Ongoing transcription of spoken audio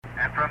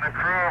And from the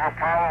crew of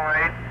Apollo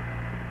 8,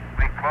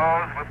 we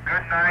close with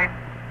good night,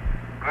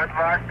 good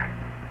luck,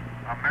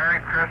 a Merry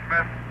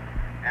Christmas,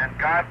 and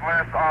God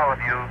bless all of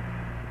you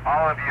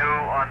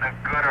on the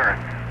good earth.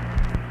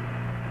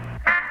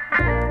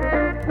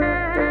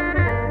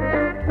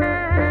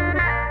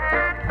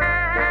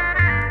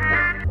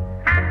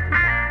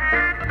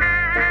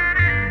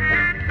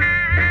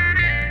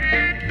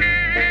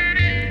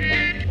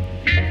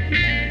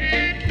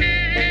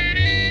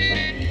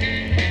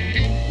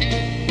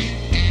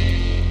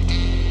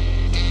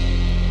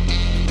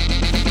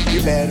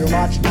 You better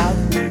watch out,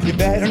 you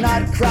better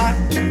not cry,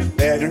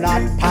 better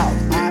not pout,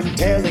 I'm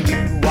telling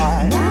you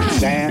why.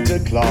 Santa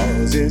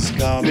Claus is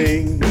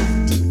coming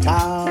to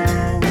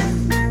town.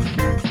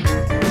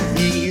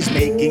 He's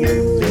making a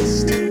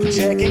list,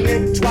 checking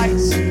it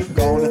twice,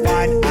 gonna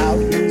find out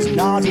who's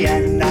naughty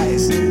and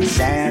nice.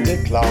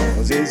 Santa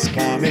Claus is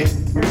coming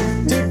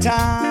to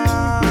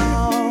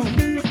town.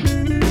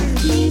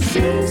 He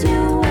sees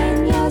you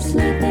when you're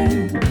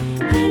sleeping,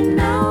 he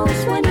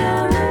knows when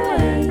you're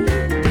away.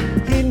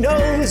 He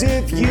knows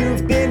if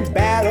you've been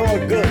bad or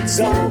good,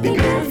 so be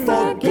good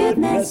for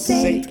goodness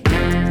sake.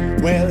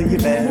 Well, you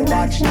better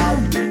watch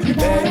out, you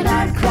better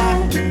not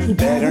cry, you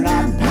better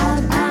not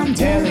pout, I'm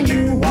telling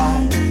you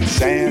why.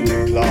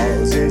 Santa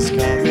Claus is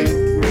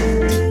coming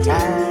to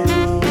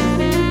town.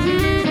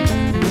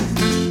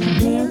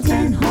 Little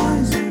tin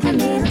horns and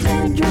little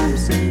tin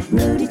drums,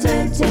 Rudy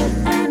toot toot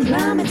and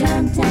Rama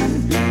tum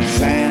tum.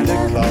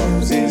 Santa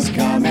Claus is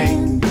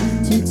coming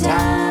to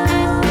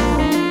town.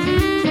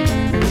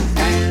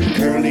 And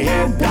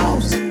curly-haired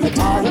dolls, the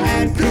tall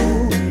and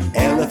cool,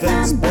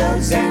 elephants,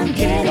 birds, and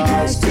kitty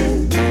cars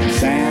too.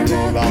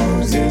 Santa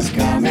Claus is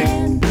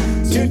coming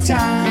to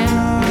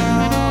town.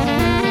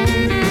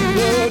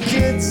 The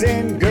kids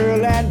in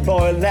girl and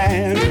boy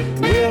land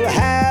will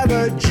have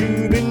a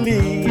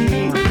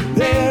jubilee.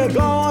 They're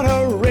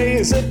gonna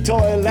raise a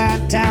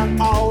toyland town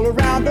all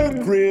around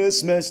the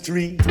Christmas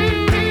tree.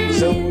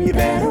 So you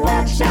better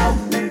watch out,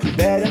 you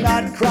better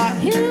not cry,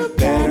 you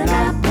better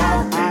not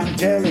pout, I'm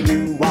telling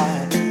you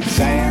why.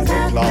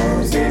 Santa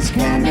Claus is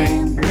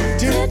coming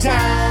to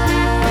town.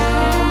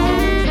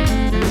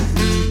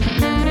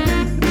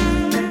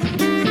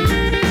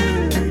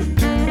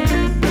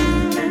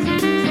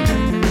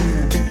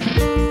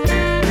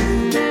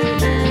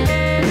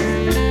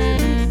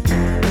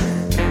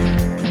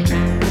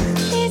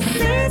 He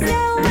sees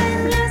you when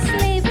you're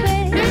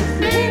sleeping,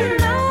 he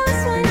knows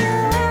when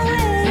you're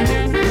away.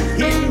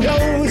 He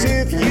knows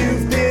if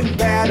you've been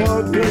bad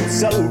or good,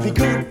 so be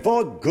good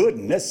for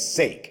goodness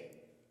sake.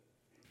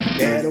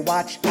 Better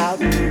watch out,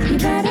 You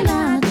better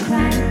not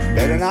cry,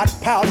 better not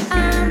pout,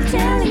 I'm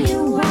telling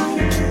you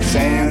why.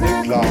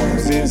 Santa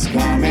Claus is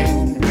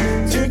coming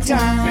to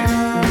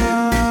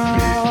town.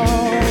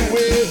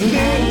 With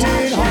little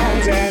tin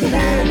horns and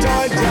little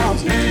toy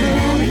drums,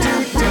 Rudy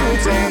toot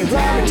toots and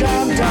Rubber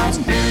tum tums,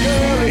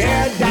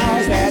 curly-haired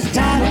dolls, that's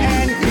tiny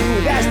and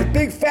cool, that's the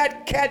big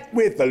fat cat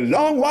with the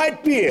long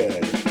white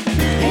beard.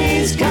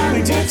 He's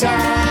coming to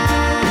town.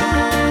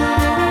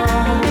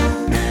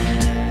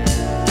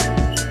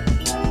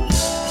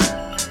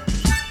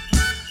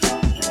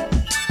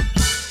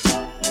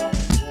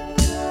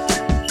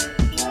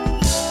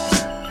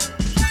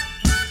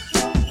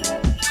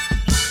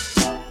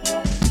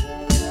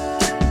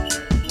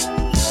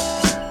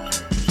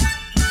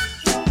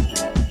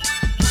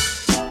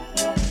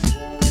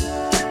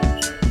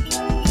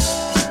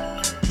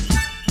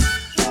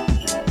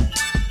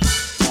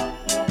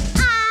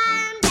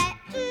 I'm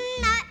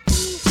getting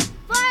Nuttin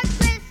for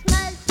Christmas.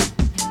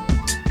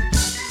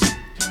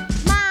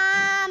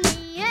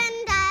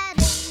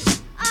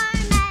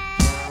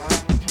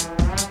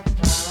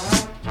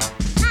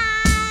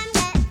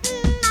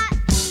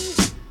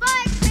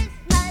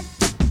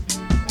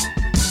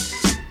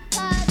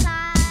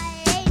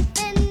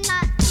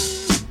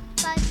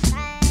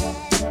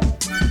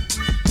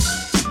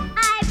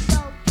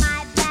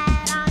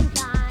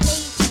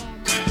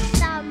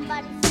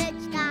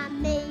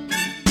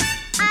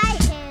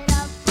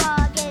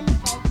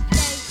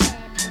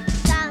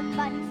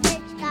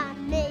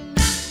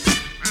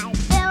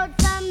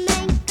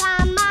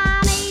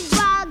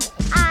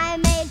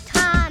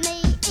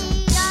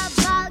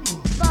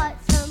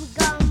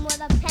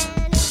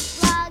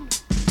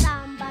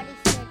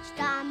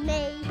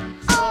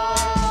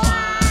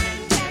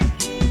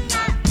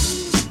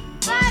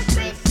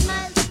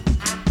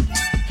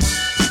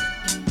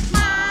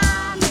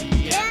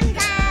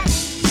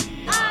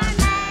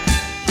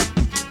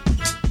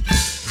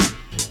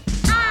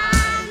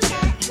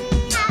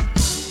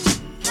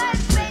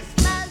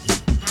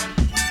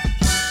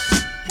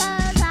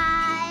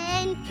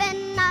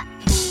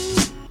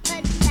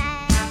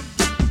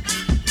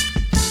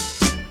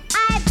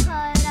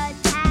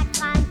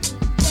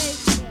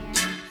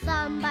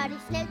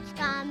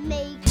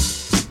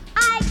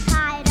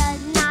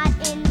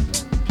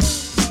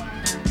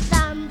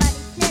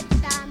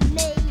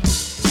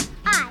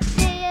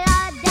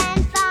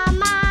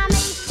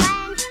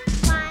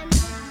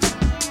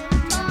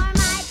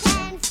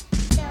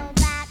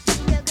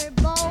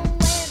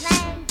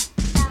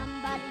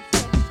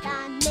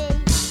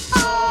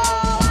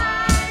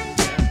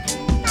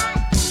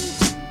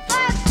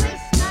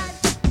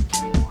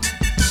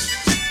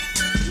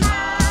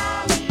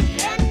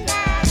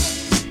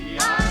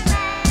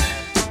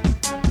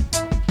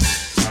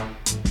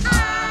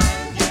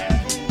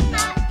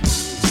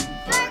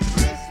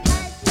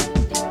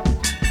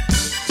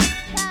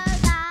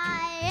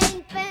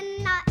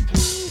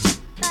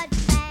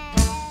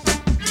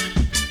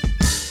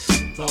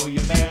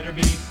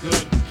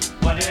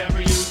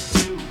 whatever you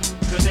do.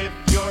 'Cause if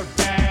you're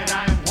bad,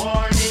 I'm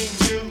warning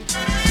you.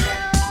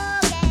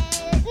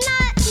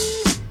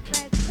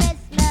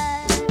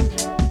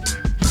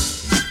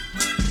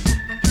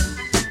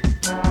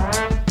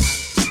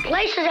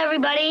 Places,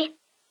 everybody.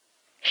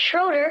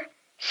 Schroeder,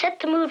 set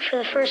the mood for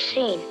the first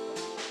scene.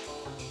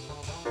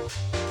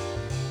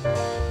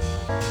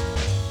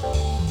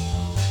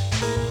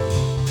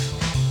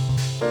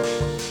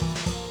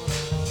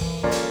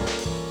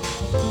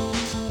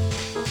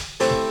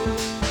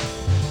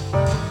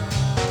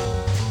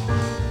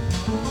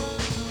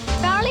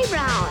 Charlie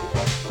Brown,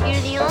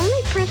 you're the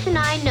only person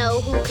I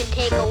know who can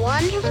take a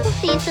wonderful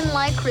season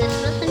like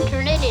Christmas and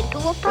turn it into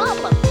a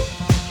problem.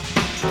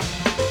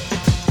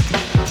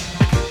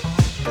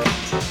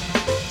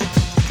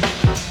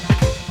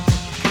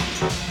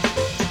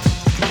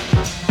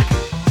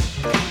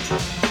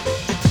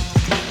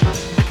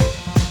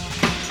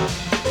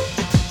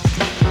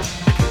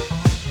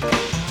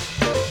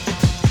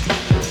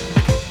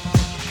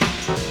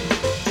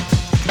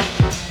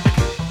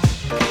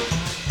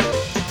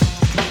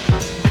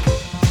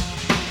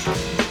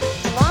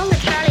 Among the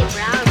Charlie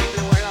Browns in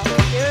the world,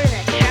 there is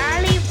a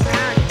Charlie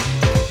Brown.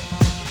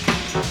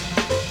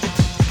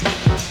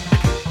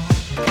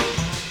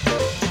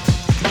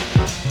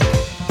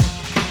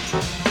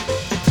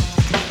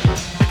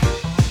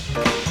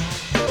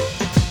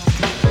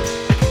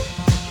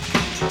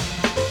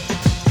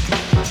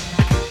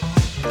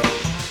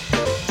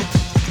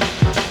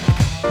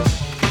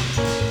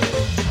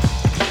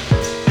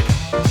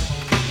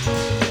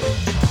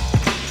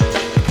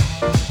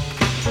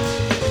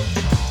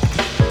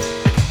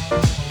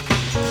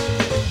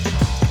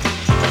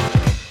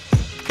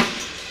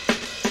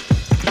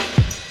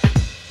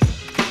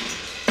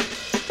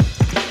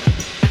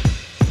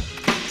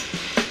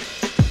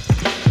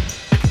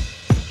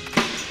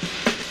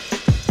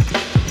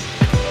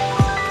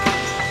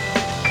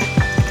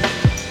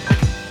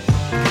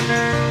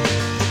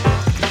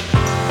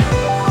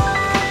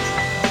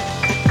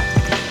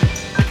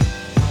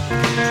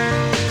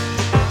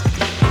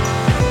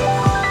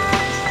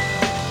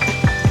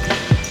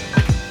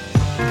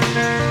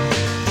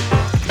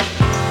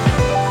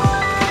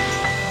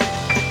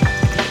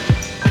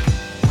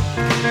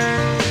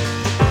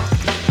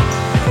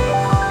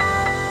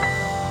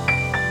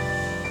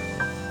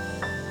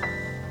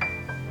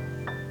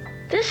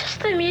 This is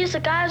the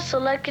music I've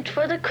selected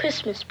for the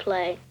Christmas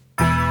play.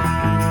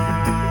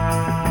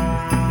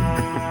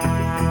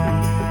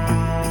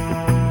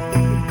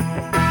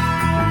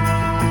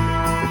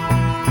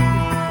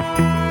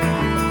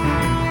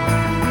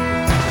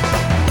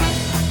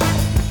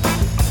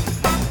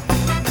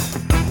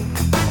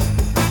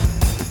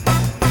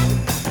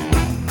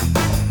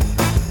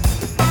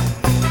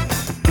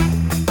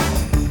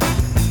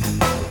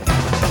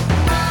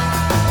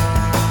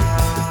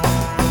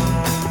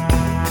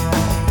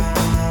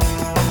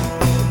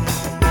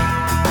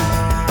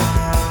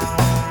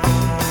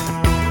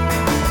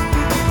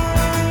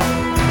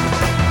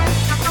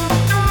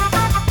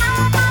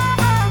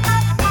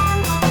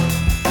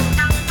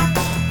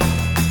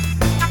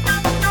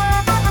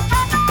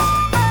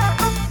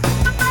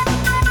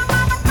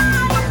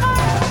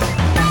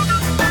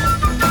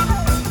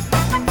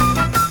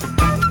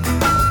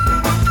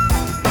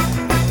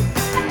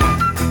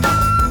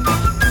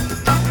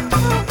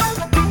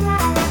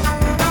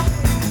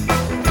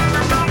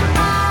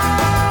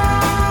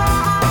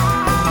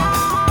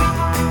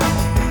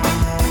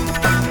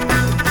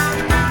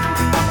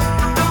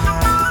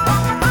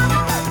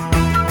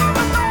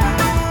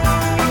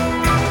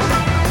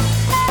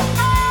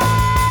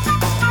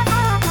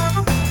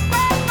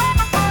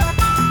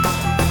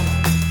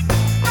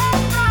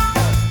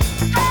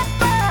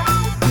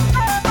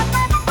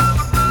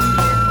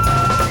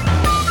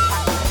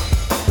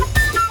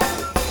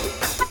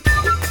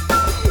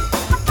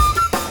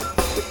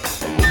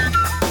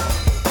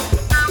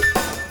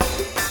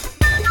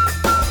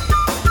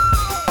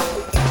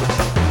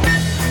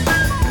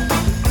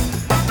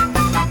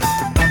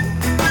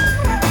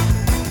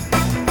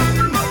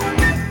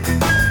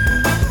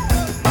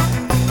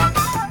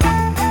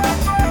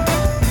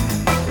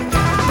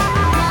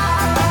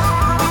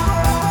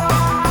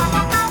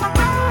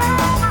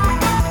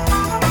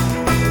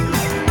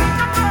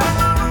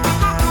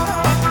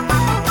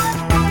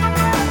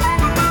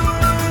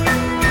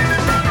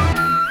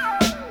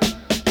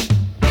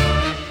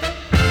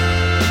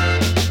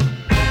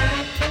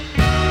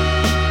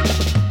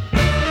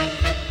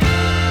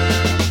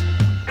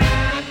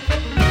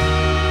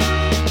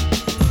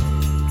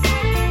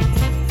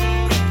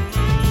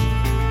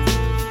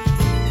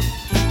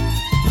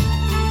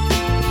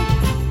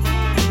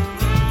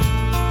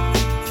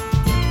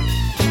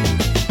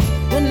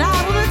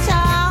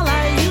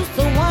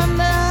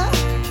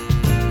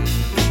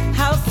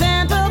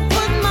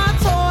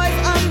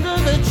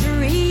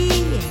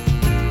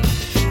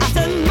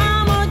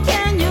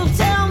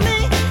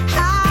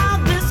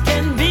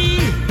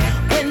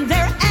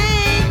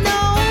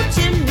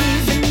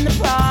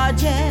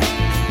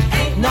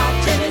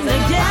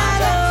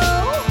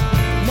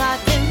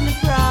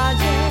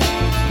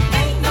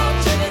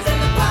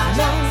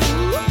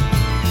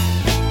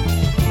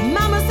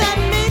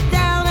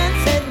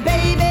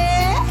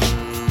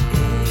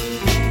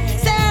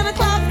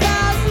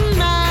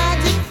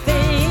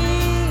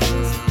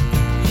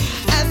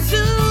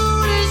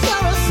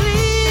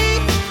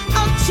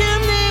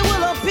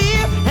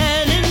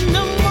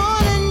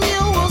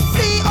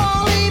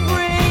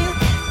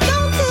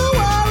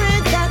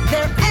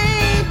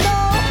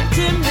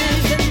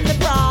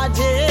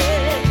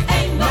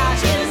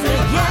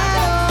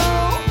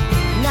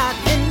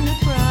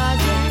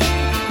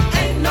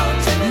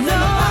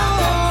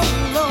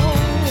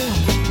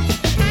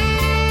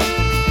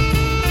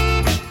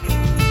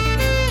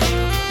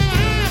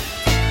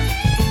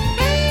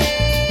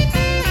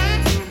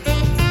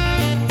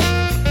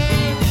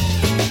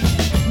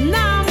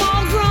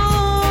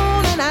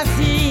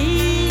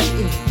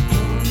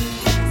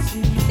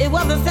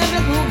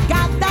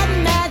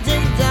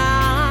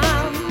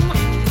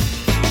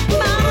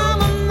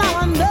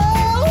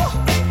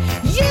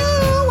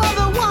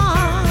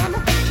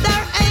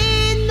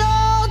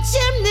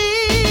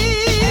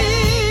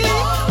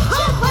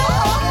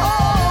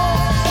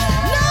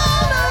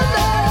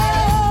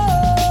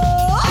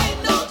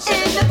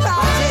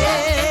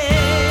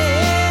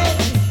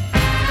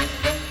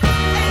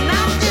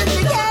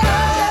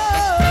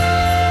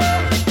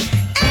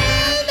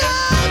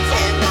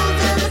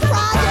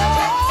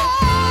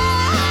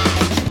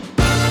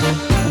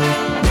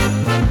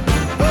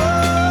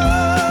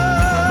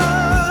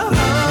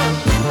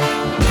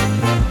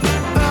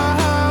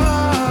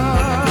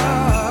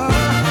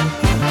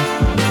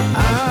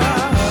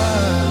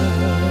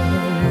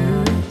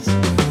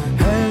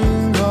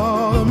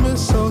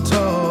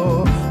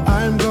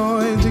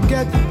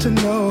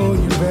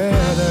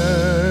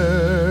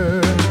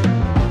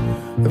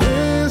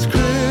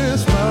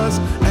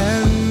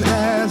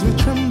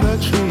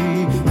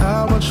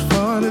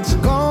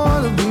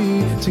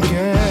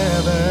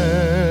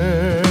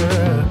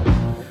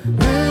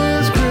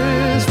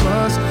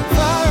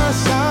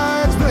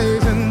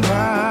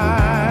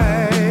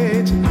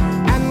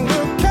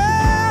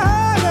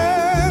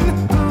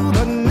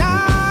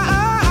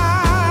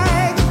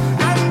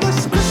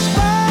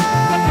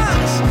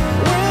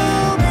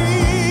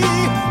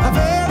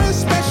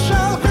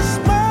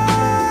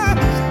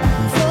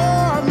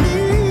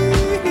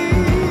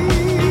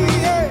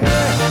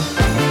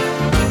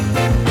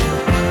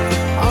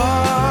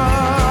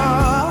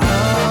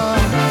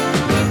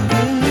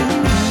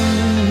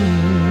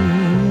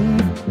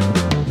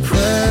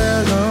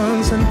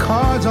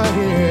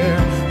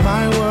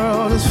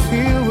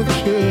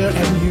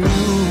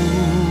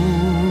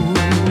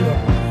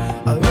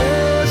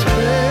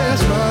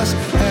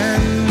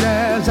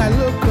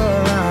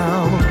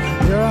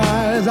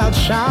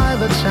 shine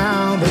the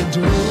town they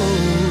do.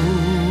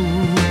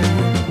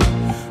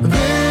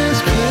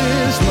 This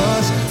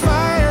Christmas,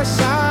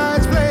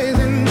 firesides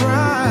blazing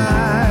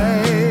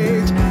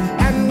bright,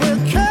 and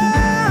we're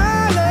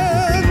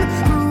caroling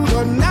through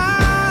the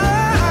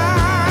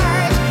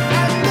night.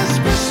 And this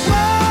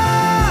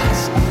Christmas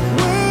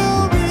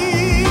will be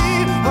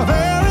a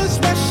very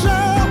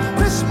special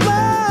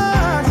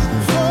Christmas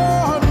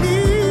for me.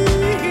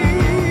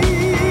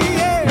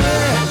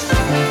 Yes.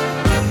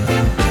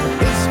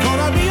 It's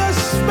gonna be a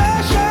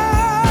special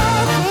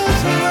Christmas.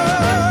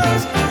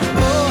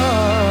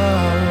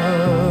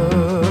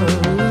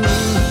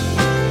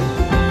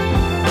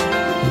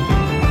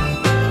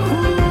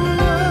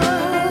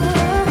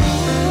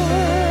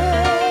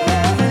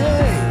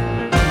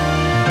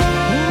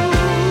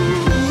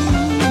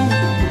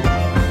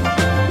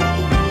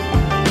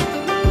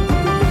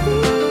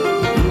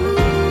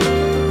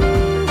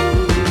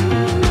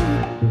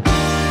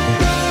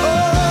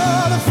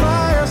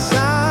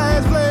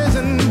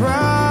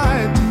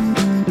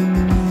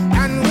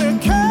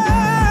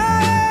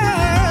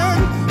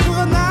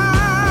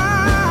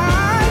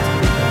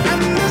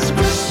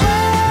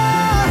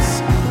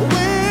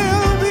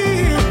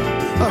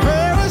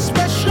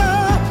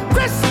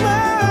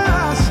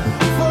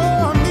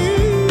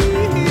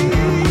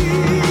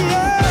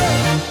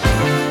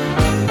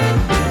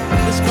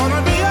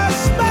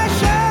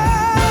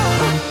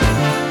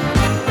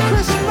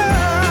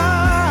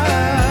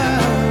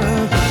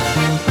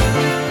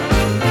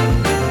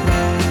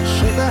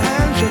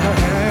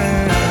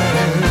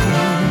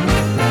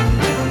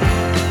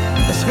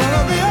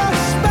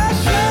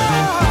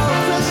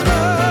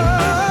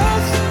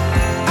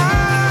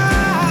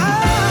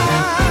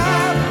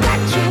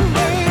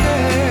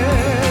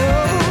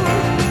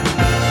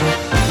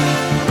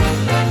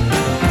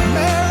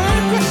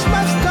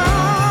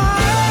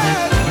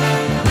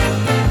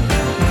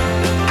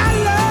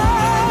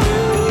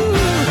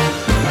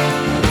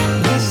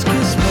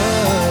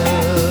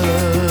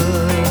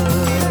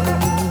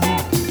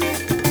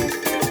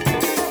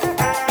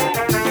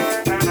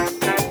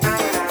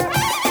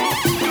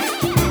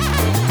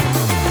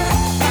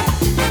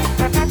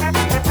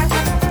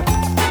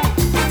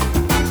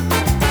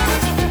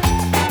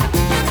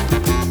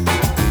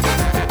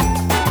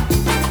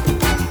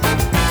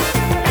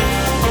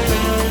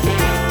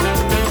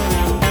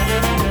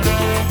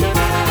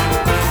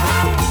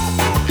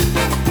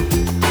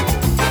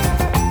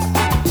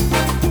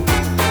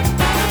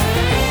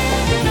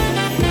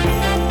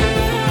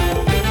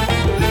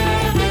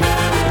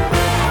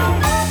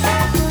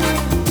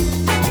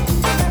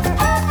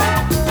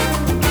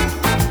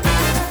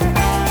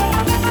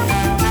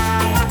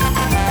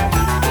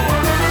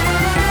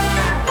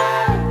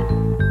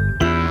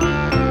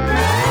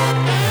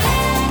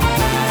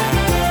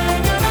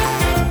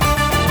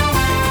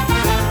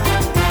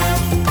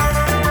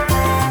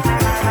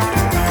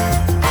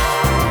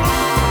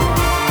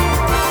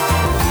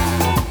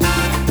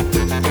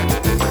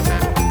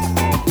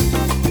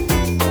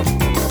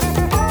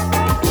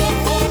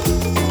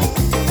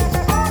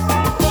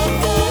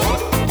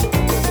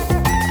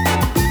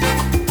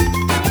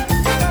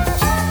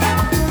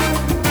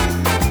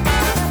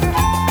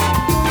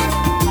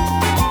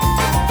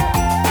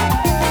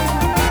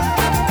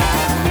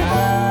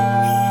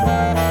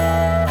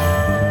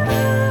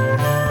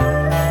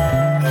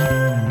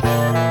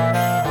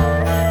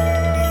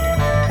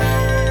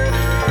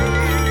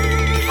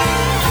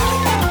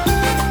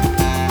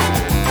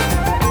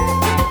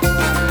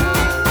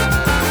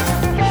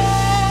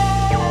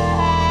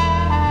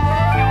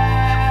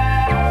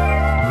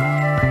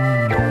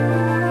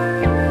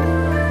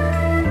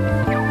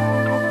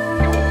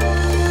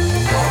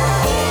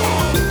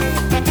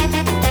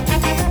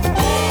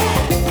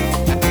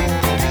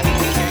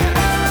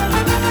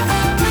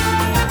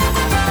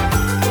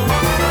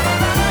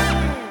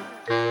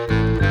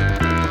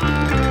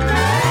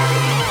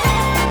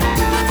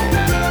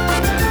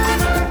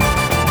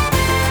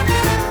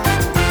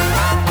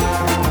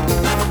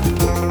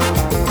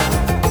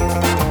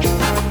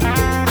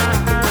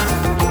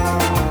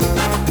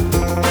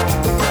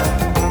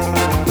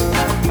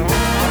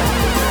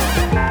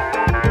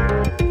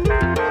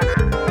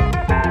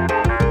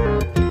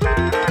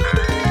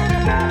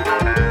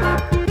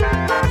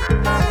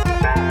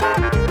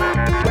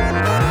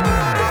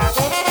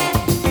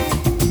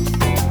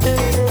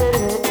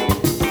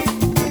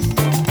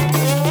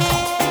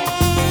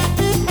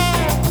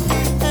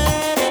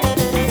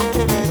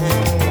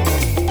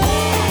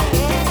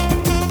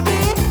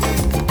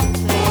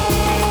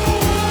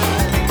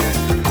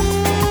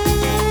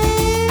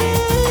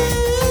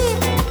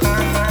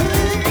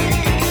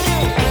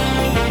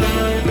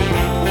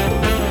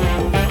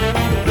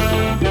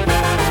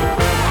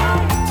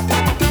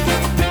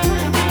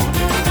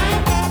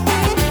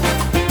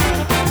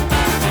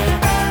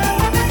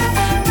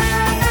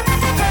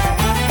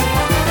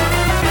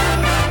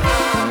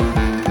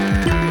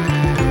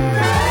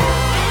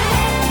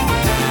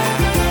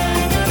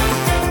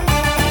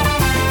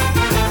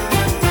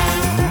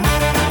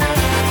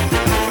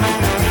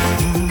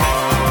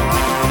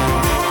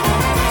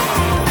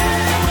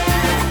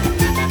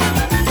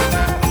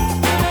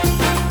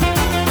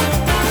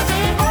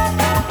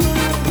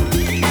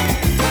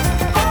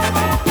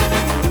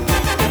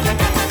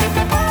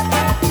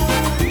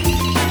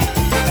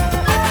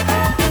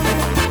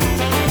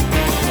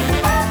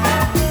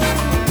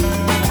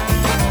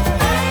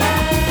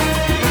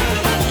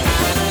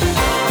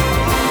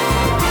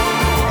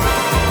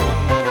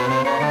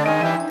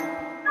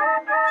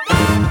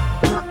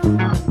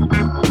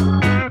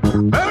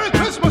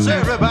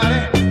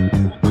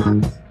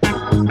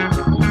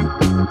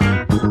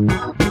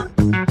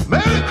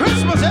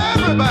 Christmas,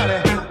 everybody.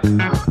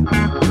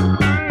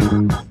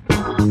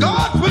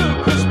 God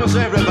will Christmas,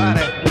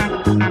 everybody.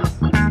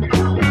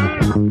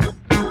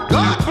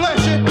 God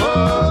bless you.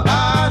 Oh,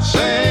 I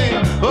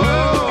sing.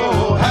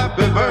 Oh,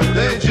 happy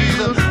birthday,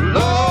 Jesus.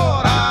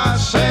 Lord, I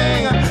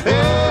sing.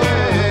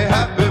 Hey,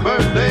 happy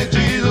birthday,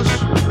 Jesus.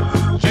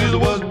 Jesus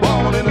was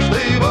born in a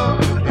stable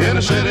in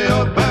the city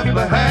of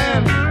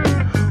Bethlehem.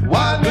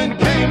 Wise men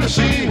came to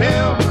see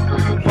him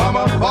from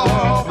a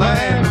far-off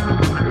land.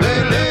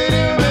 They laid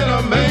him in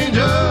a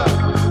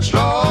manger,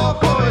 straw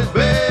for his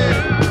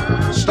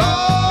bed.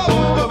 Star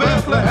over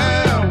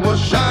Bethlehem was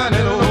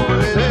shining over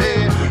his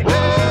head.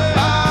 Oh,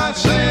 I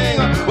sing,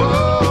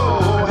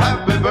 oh,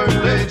 happy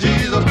birthday,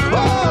 Jesus.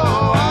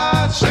 Oh,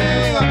 I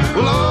sing,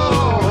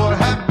 Lord,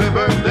 happy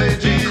birthday,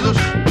 Jesus.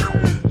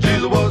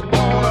 Jesus was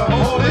born a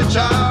holy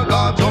child,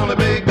 God's only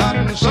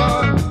begotten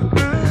Son.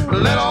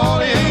 Let all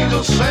the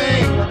angels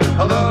sing,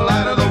 the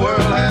light of the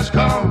world has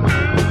come.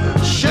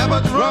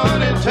 Shepherds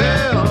run and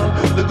tell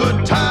the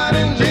good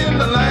tidings in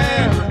the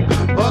land.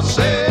 A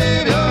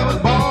Savior was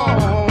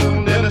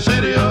born in the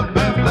city of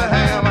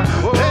Bethlehem.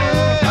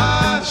 Hey,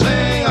 I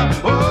sing,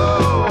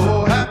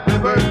 oh, happy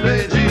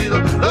birthday,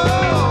 Jesus.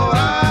 Lord,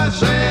 I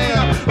sing,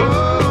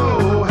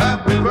 oh,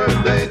 happy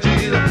birthday,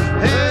 Jesus.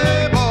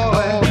 Hey,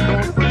 boy,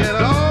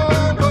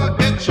 don't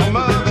forget your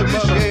mother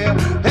this year.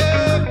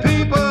 Hey,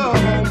 people,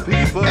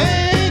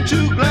 ain't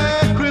you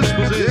glad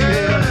Christmas is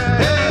here?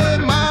 Hey,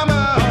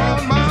 mama,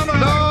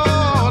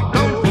 Lord,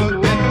 don't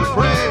forget to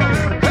pray.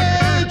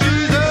 Hey,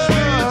 Jesus,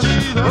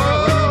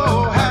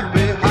 oh,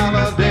 happy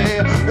holiday.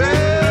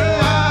 Hey,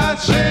 I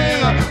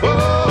sing,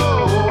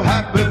 oh,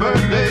 happy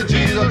birthday,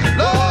 Jesus.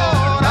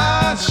 Lord,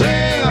 I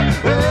sing,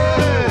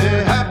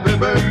 hey, happy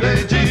birthday,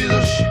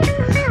 Jesus.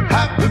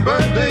 Happy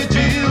birthday,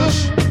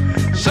 Jesus.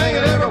 Sing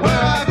it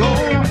everywhere I go.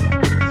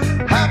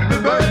 Happy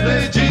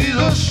birthday,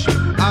 Jesus.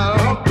 I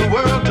want the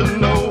world to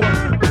know.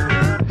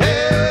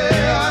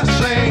 Hey, I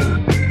sing,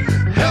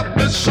 help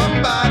me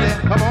somebody,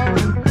 come on.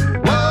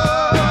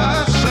 Oh,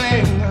 I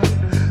sing,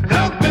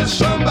 help me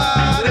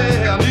somebody,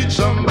 I need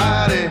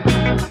somebody.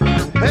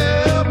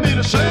 Help me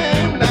to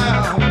sing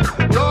now,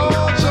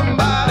 Lord,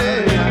 somebody.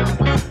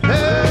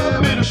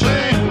 Help me to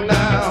sing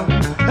now.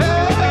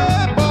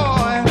 Hey,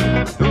 boy,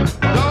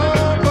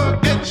 don't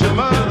forget your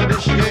mother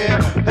this year.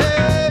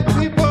 Hey,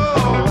 people,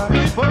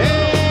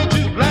 ain't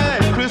you glad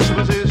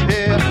Christmas is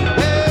here?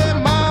 Hey,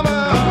 mama,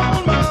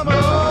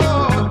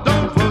 Lord,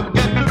 don't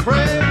forget to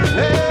pray.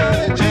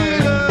 Hey,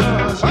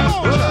 Jesus,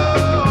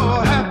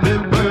 oh, happy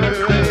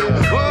birthday.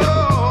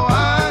 Oh,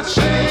 I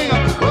sing,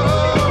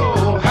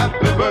 oh,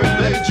 happy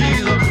birthday,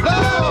 Jesus.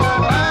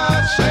 Lord, I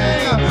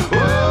sing,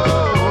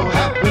 oh,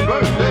 happy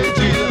birthday,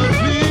 Jesus.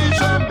 Need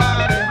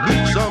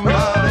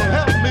somebody,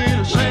 help me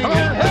to sing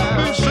it. Help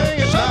me sing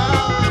it.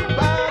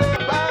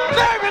 Somebody,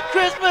 Merry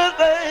Christmas,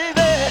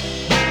 baby.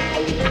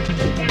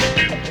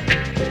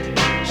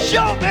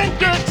 Sure been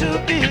good to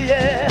me,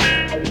 yeah.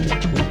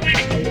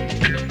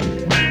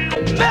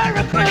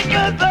 Merry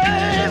Christmas,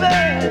 baby.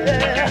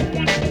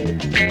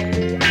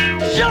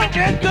 Sure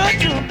been good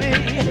to me.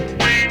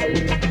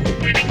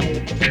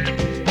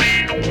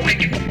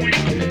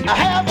 I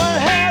haven't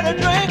had a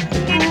drink,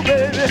 ooh,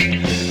 baby,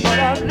 but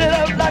I'm lit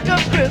up like a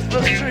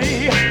Christmas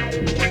tree.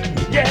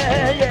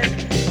 Yeah, yeah.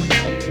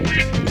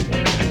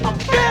 I'm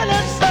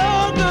feeling so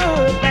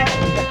good now.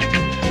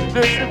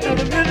 Listen to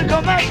the music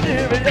on my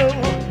stereo.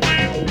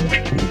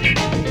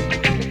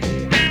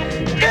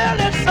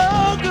 Feeling so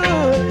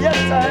good,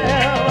 yes I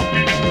am.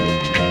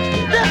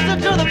 Listen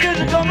to the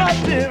music on my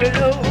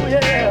stereo,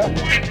 yeah.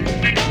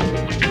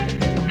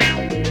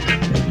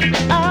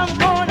 I'm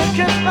gonna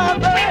kiss my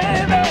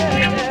baby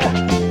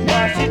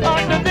while she's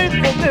underneath the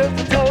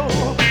mistletoe.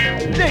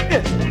 Dig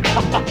this.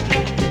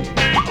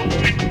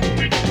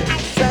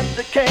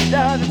 Santa came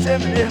down the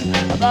chimney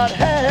about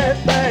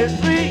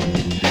 3:30.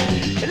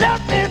 He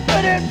left me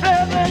pretty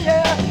present,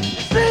 yeah.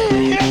 See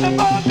him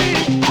before me.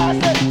 I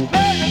said,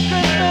 Merry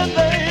Christmas,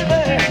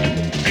 baby.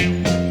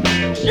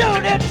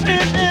 Shoot it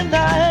sweet in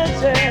the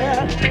hands, yeah.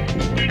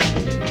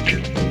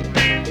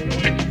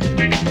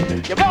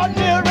 You brought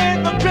me a ring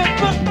for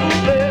Christmas, ooh,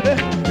 baby.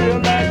 Feel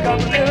like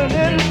I'm living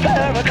in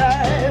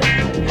paradise.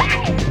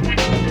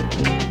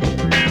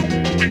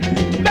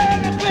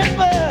 Merry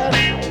Christmas.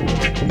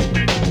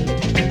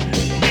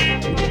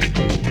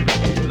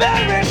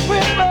 Merry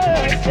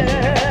Christmas,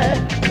 yeah.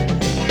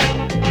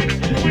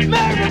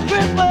 Merry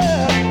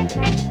Christmas,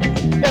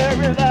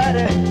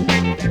 everybody.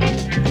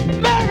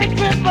 Merry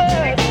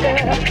Christmas,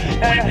 yeah.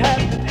 And a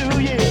happy New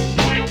Year.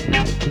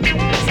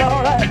 It's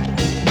alright.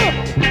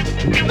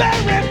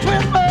 Merry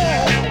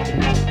Christmas,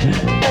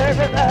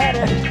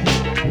 everybody.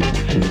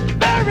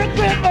 Merry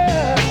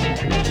Christmas,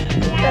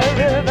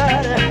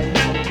 everybody.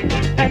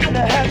 And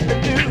a happy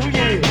New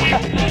Year.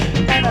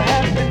 And a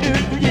happy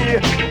New Year.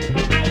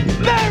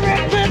 Merry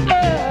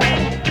Christmas,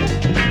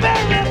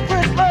 Merry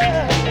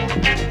Christmas,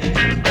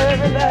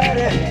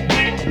 everybody.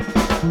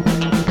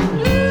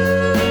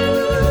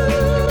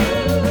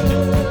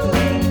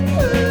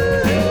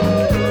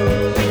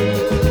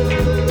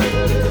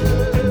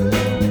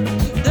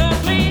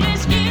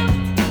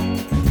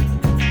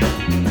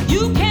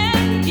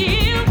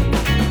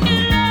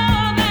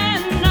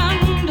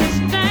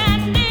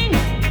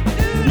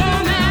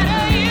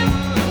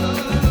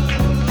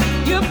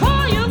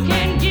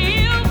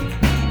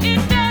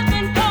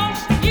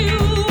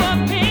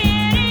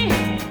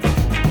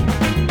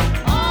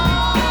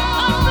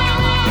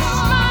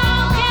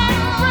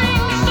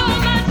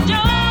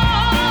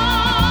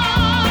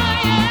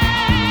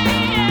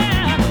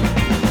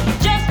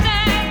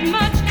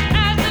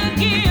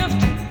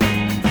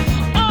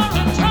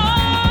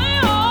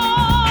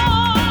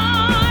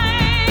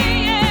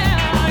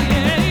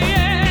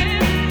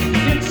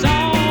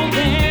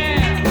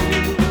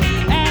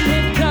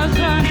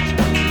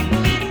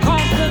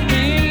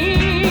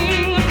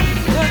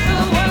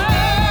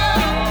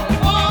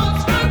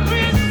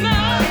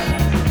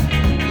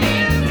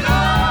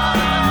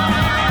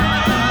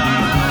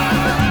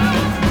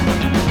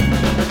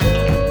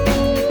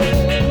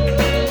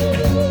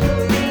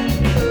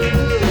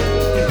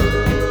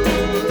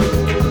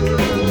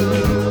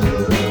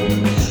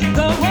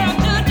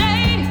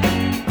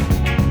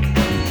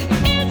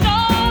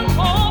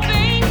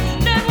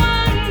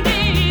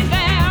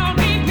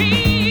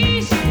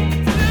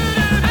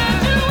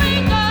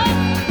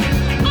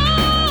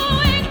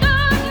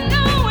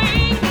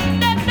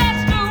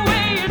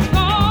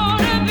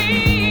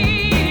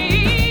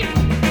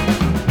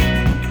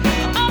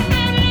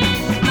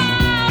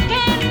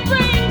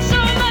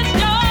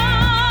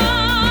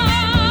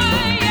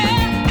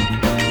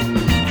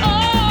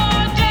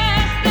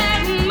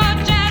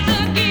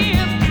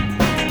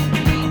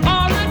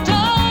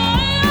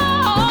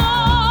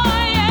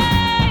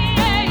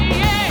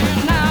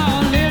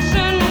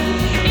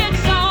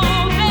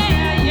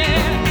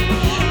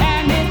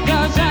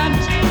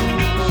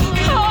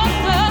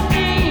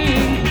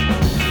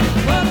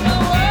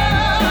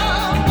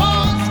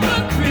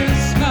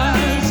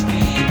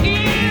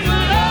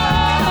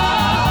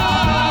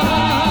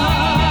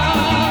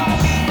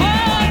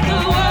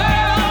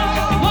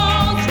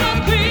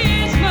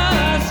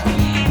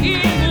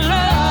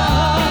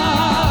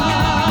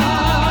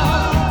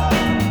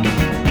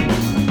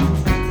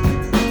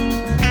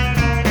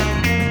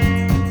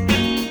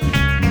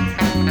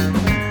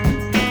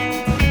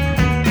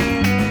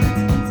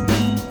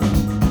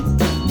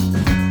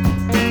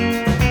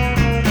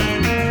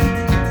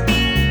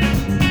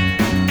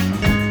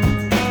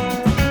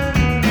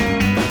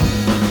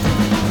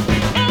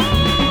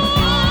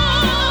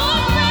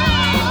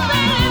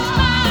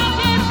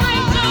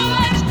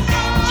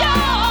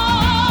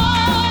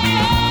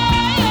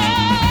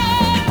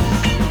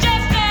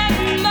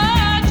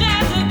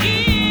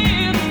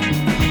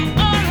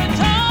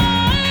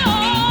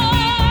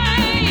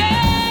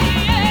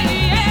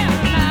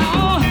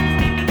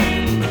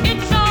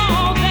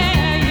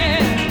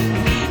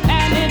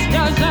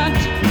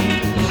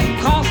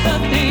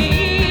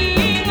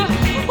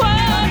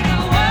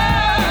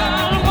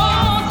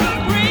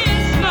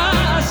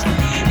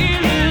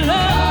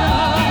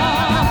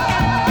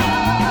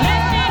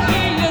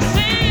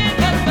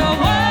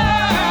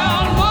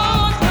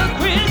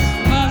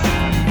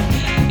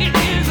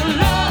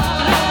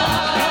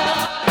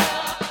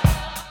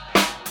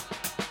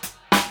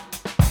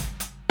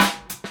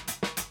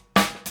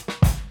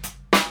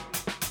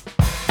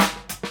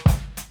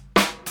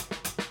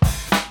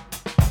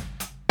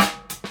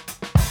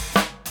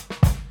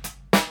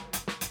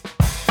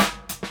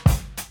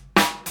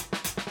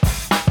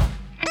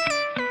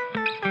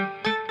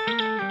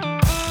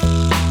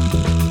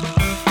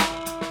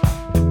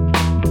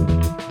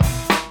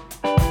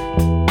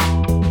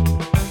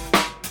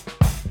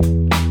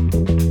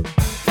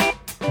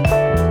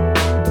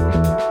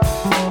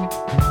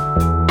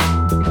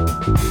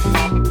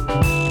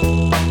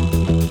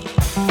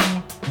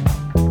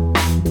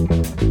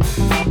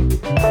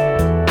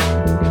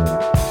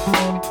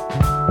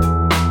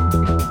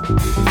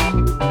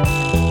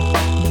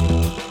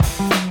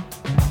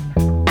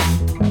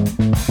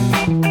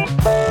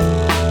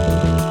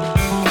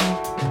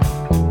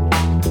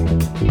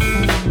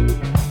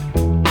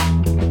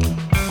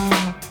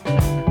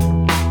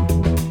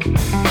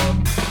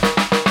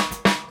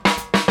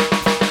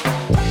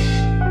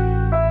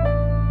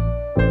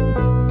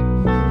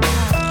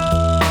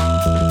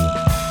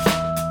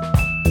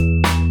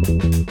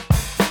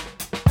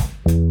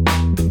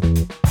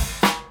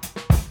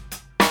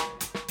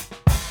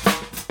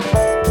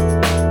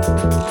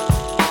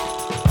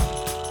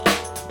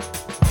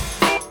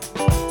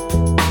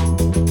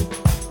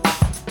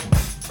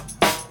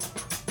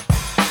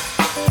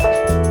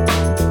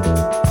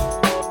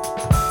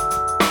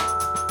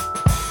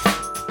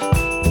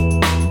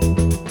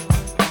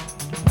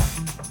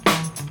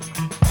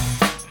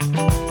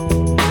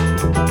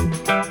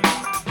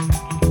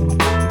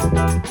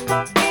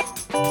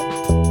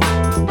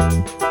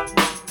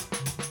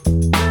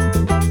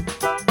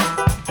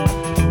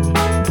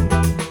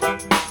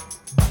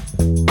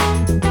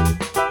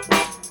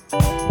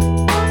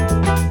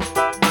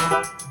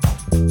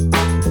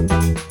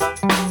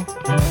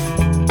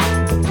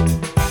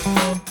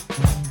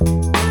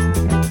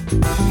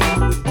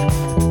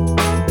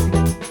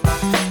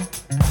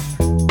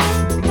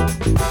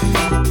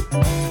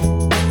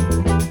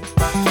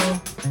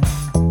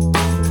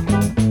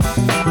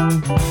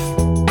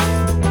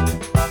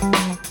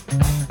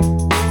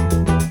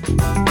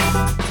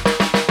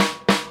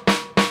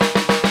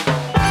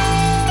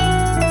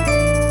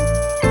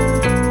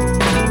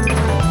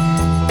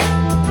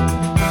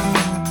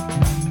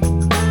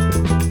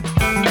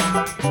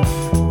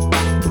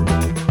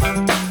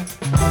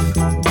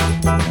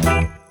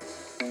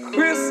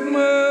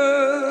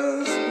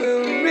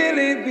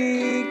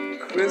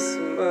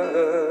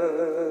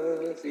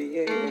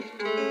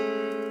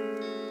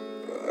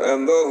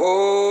 and the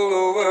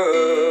whole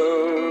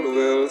world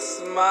will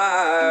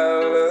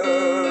smile again.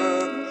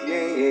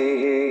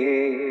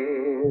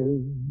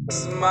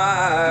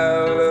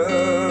 Smile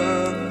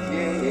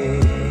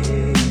again.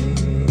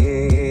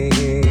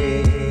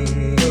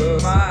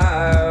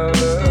 Smile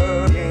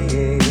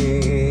again.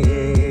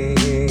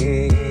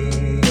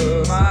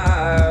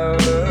 Smile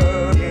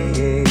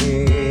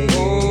again.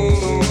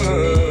 Whole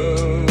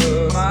world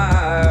will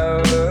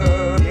smile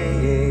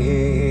again.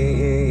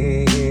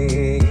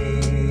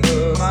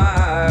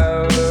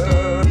 Smile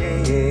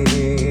again.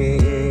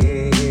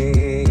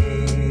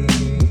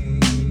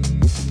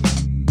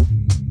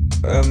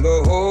 And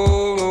the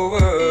whole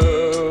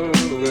world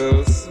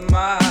will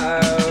smile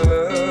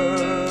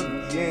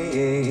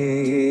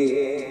again.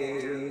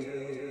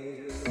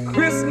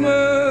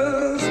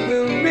 Christmas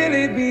will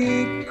really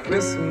be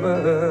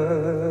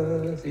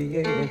Christmas,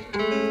 yeah.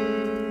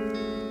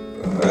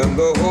 And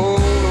the whole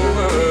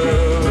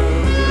world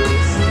will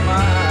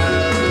smile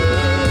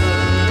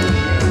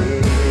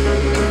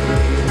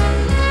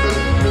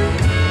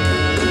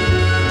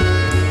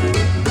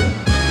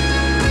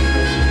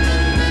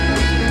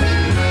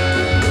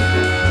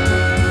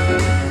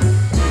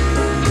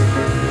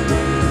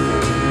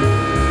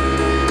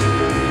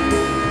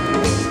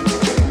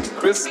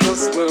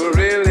Christmas will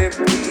really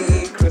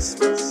be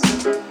Christmas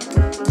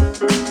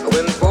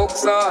when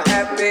folks are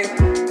happy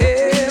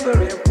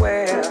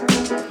everywhere.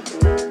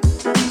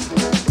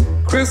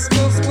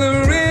 Christmas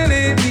will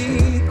really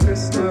be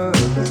Christmas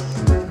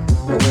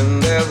when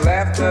there's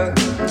laughter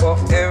for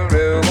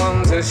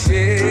everyone to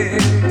share.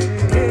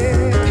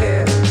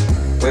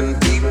 When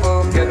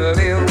people can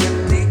live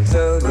with each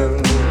other.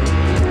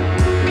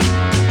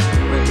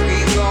 When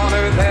peace on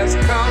earth has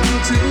come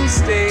to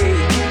stay.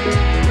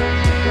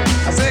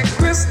 I said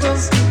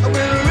Christmas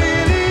will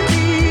really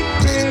be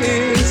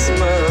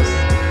Christmas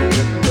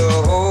with the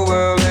whole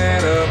world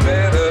in a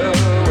better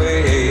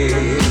way.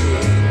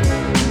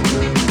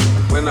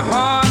 When the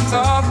hearts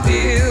are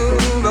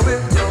filled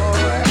with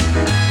joy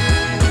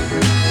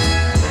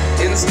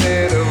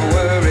instead of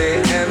worry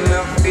and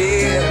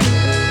fear.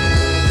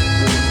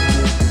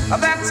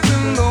 That's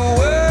when the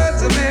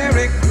words of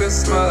Merry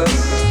Christmas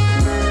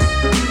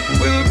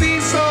will be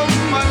so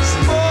much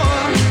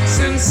more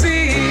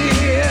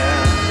sincere.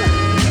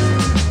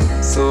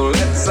 So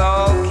let's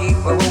all keep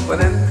hoping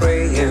and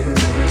praying.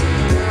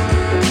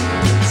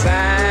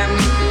 Time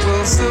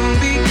will soon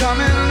be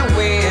coming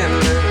when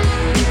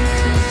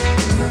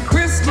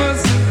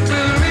Christmas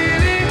will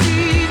really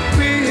be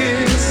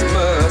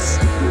Christmas,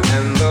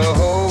 and the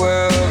whole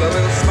world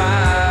will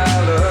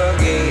smile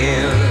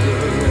again.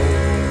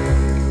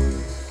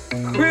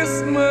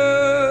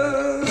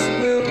 Christmas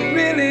will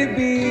really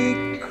be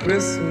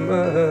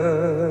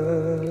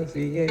Christmas,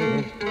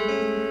 yeah.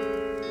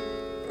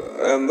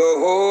 And the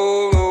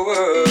whole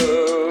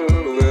world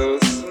will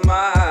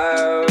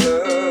smile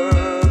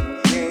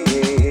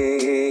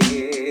again.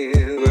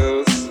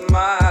 Will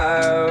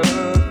smile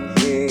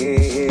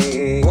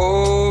again.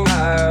 Oh,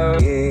 smile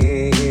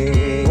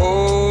again.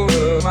 Oh,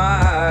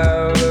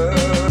 smile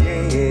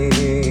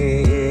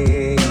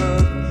again.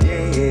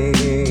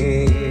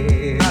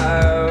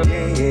 Smile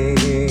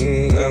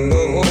again. And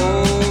the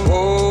whole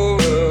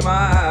world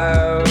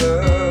smile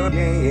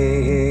again.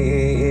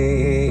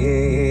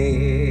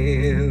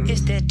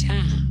 It's that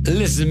time.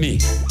 Listen to me.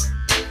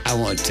 I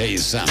want to tell you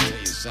something.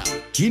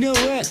 You know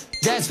what?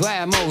 That's why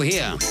I'm over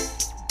here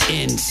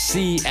in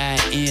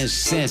Cincinnati.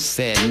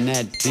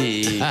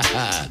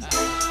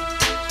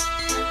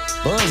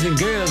 Boys and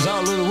girls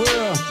all over the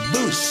world,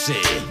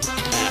 Boosie.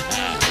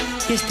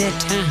 It's that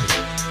time.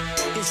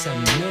 It's a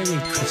Merry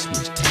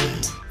Christmas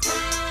time.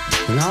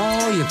 When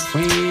all your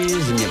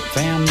friends and your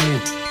family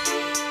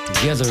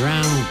gather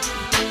around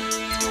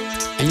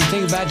and you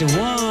think about the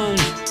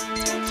ones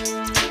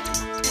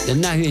they're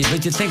not here,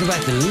 but you think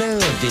about the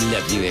love they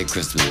left you at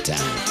Christmas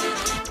time.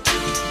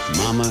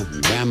 Mama,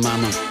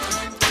 grandmama,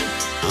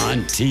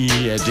 auntie,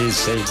 as they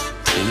say,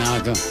 and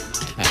uncle.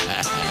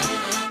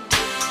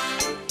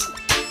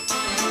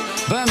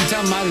 But I'm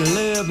talking about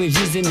love if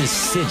you're in the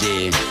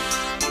city.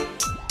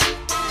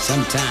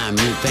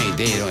 Sometimes you think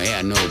they don't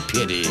have no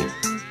pity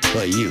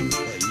for you.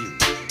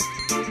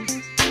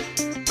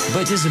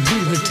 But it's a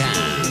beautiful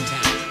time.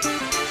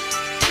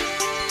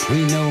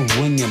 We know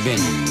when you've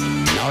been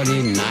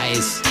naughty,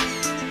 nice.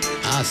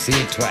 I'll say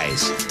it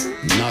twice.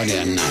 Naughty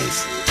or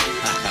nice.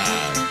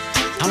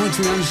 I want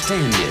you to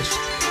understand this.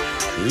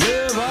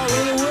 Live all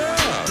over the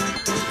world,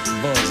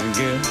 boys and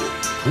girls.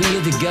 When you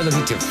get together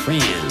with your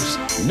friends,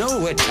 know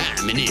what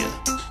time it is.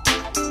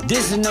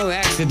 This is no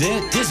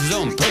accident. This is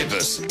on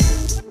purpose.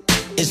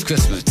 It's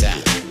Christmas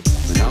time.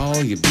 When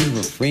all your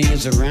beautiful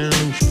friends are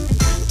around.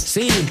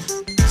 See,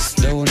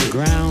 snow on the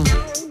ground.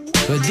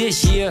 But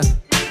this year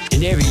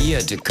and every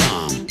year to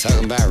come,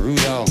 talking about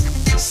Rudolph,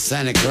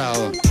 Santa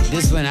Claus,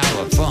 this when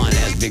our fun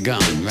has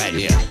begun right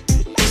here.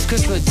 It's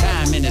Christmas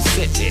time in the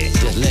city.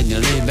 Just letting you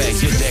lay back,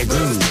 get that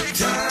groove.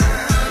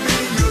 Time in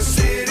your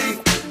city.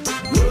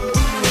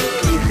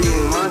 He's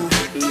seeing months,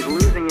 he's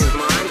losing his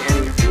mind,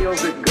 and he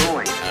feels it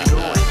going.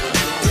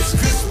 It's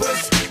Christmas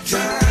time.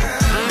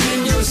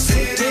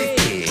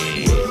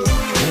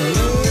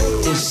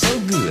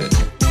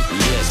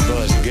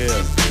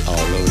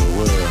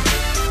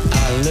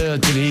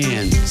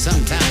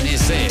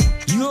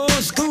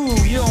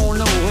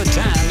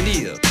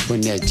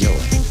 that joy.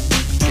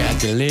 Got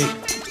the lick,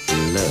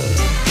 love.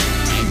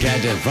 Ain't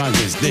got that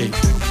funky stick,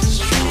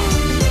 strong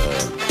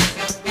love.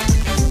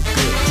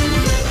 Good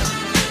love.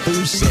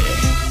 Who said?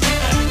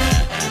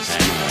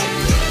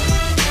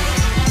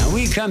 Now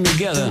we come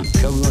together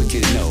because we want you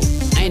to know.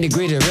 I ain't the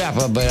greatest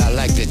rapper, but I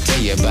like to tell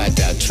you about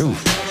the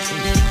truth.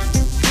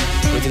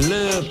 With the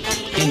love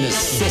in the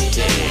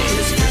city,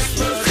 it's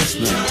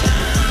Christmas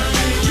time.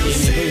 In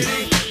the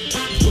booth.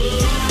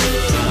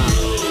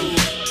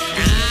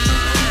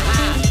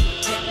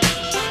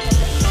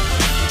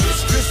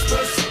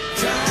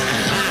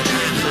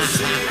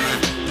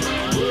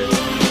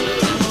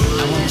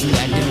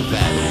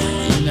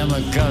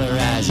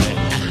 Colorizer.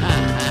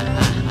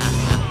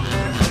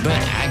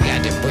 But I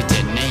got to put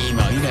your name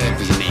on. You gotta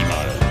put your name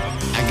on it.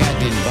 I got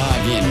to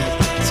involve you in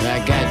it. So I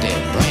got to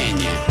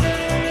brand you.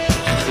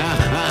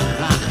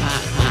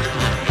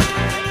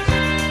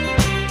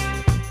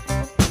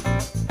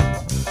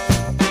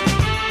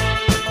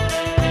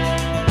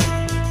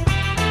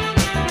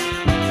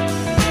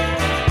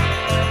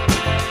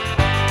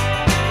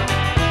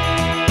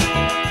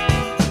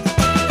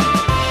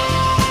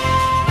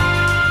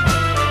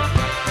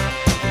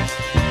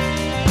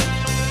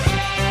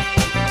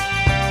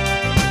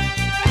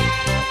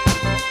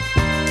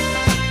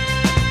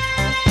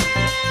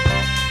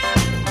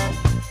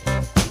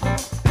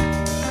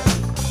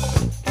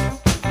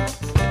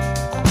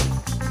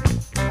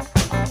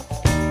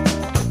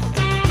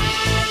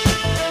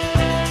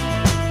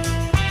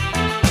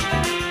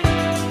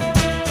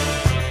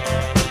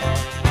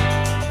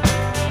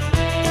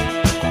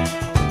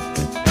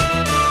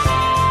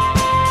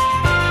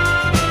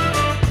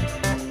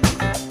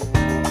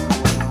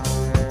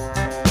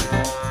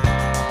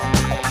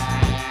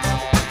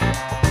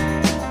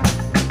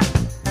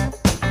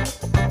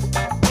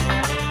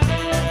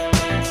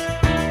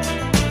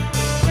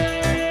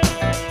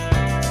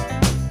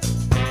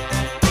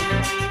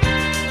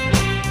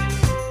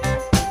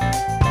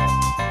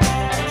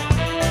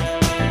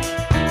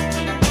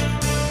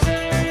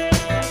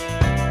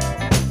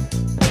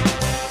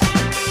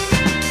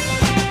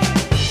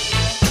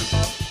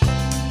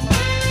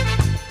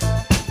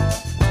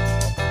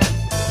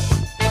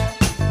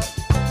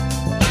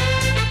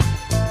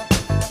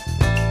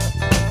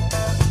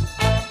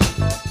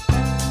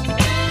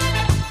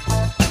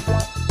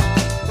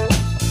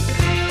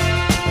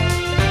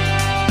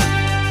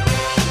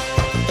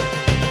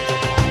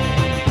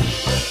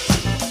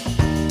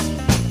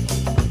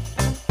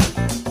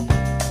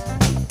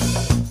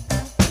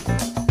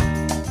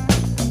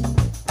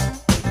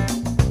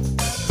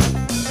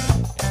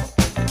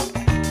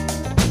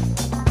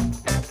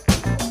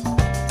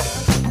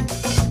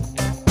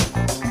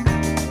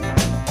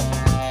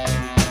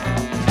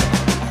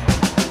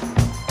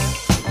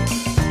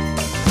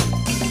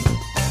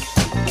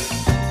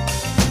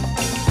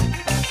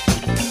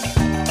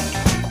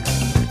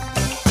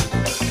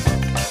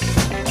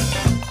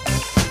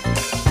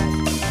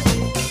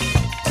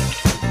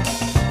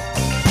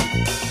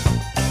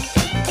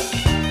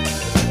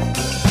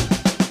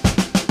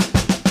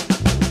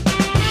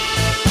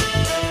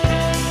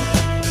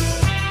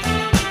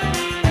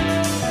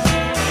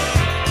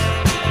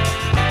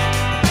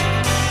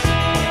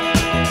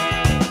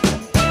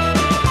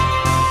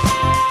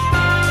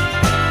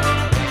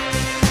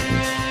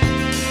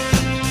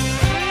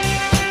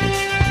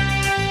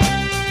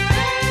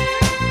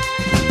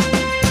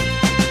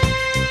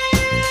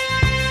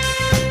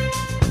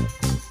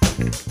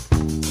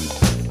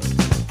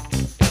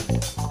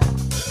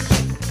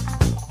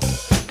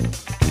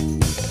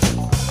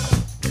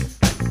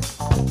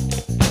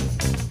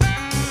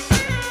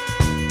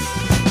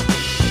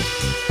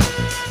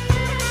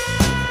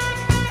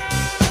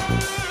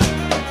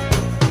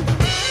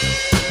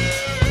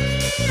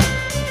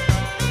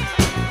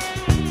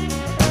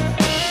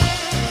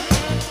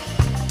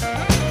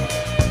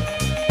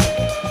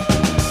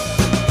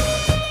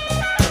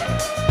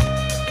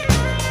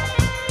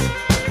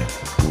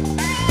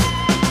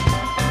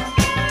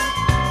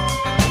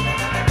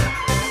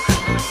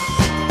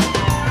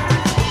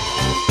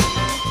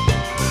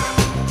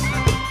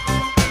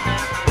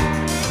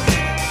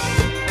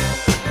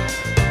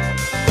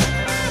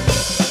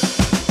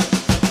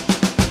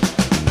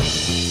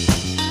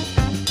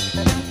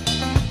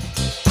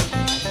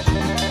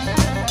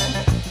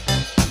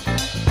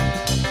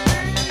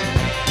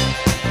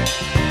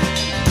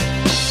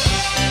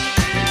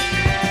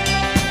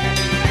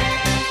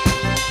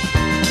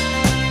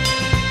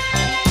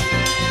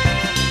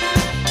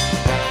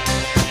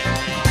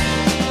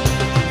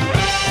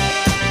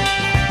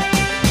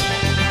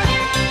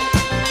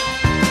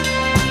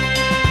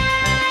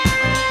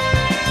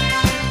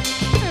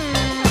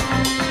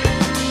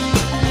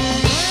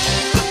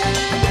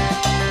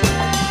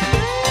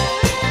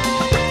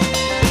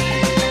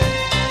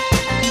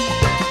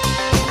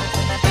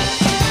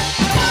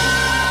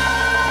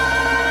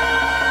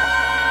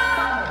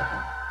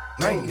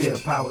 Reindeer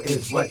power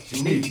is what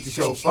you need to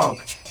show funk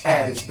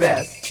at its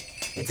best.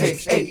 It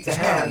takes 8 to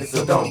handle it,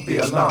 so don't be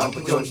alarmed,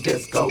 but your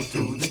disco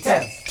to the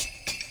test.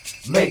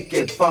 Make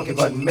it funky,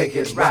 but make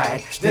it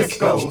right. This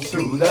goes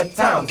through the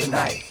town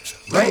tonight.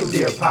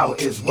 Reindeer power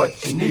is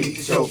what you need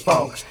to show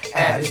funk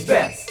at its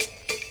best.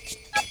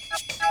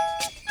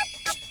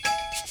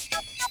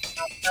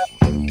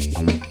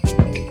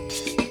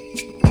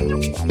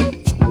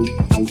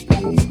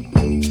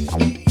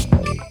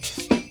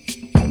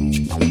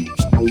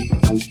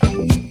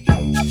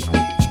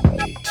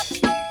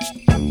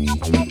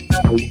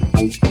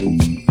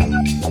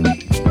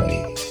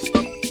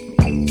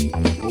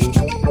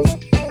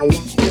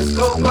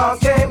 Claus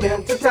came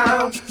into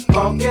town,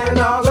 funkin'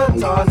 all the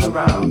toys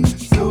around.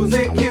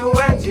 Susie Q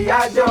and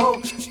G.I. Joe,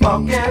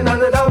 funkin'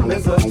 under the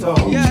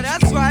mistletoe. Yeah,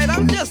 that's right,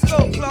 I'm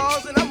Disco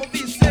Claus, and I'm gonna be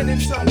sending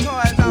some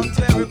toys out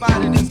to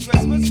everybody this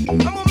Christmas. I'm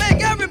gonna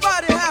make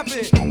everybody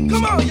happy.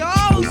 Come on,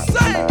 y'all,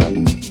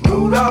 sing!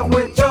 Rudolph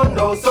with your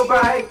nose so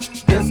bright,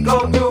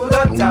 disco through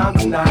the town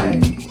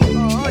tonight.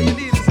 Oh, all you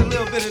need is a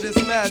little bit of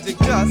this magic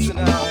dust,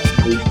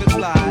 and you can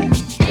fly.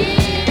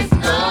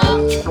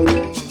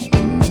 Disco!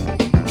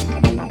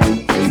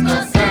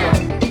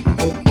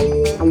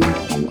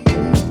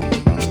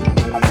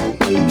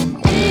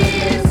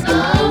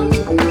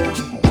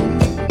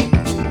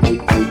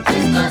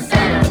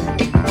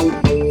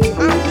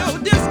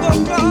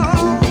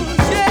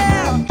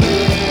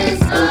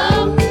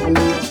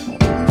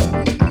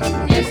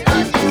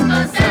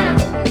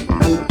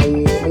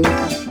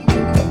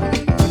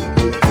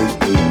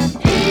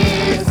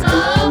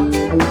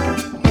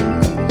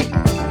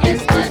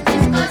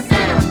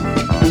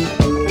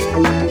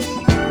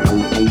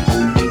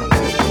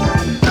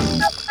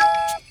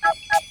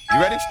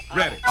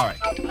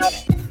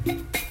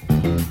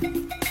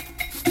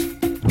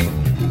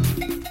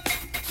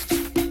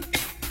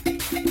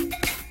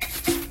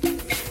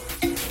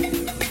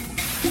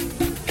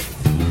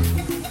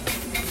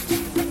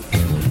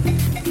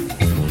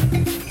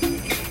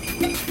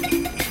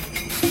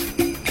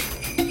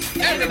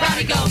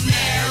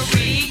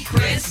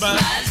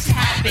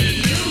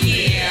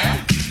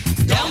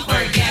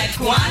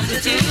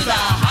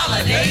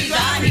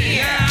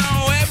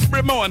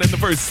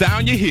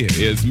 Sound you hear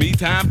is me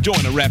time.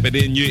 Join a rapid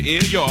in your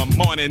ear. Your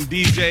morning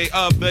DJ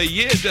of the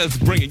year,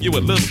 just bringing you a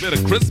little bit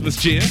of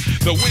Christmas cheer.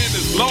 The wind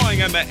is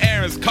blowing and the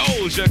air is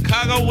cold.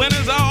 Chicago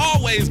winters are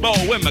always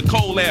bold. When the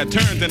cold air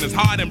turns and it's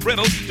hard and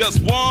brittle,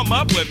 just warm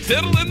up with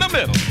tittle in the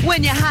middle.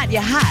 When you're hot,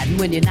 and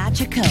when you're not,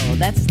 you're cold.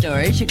 That's a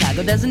story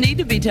Chicago doesn't need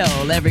to be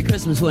told. Every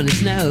Christmas when it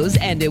snows,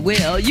 and it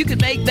will, you can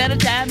make better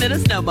time in a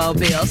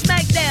snowmobile.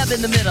 Smack dab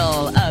in the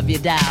middle of your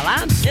dial,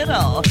 I'm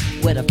Tittle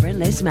with a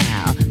friendly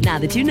smile. Now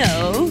that you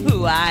know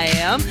who I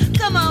am,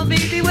 come on,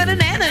 baby, with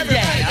an energy.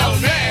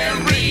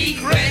 Merry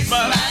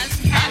Christmas,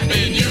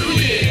 Happy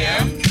New Year.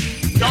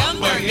 Don't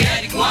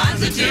forget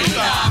Kwanzaa too, the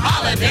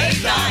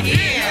holidays are here.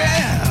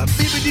 Yeah,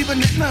 Diva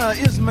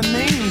is my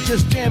name.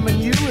 Just jamming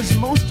you is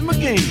most of my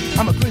game.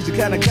 I'm a crazy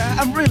kind of guy,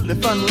 I'm really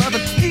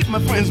fun-loving. Keep my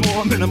friends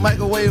warm in a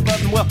microwave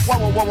oven. Well,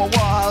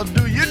 how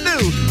do you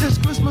do? This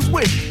Christmas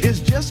wish is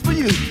just for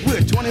you.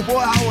 We're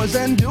 24 hours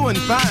and doing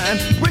fine.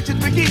 Richard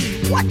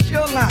McGee, what's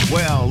your line?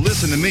 Well,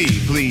 listen to me,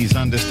 please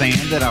understand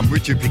that I'm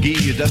Richard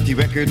McGee, your dusty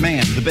record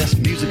man. The best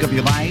music of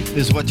your life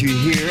is what you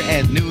hear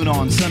at noon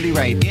on Sunday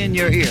right in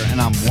your ear.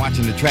 And I'm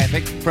watching the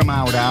traffic from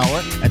hour to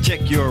hour. I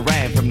check your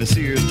ride from the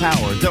Sears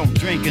Tower. Don't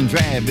drink and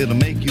drive, it'll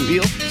make you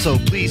ill. So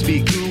please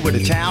be cool with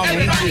a child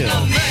named Jill.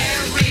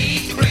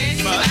 Merry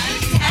Christmas,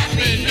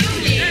 Happy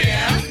New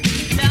Year.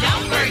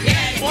 Don't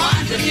forget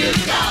Kwanzaa too,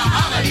 the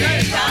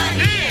holidays are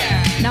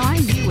here. Now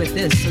I'm new with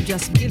this, so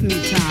just give me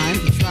time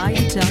to try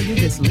and tell you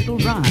this little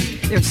rhyme.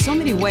 There's so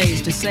many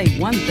ways to say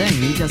one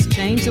thing. Just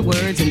change the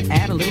words and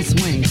add a little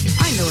swing.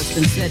 I know it's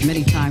been said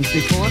many times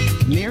before.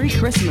 Merry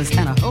Christmas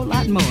and a whole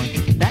lot more.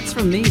 That's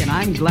from me, and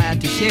I'm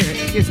glad to share it.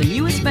 Here's the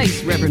newest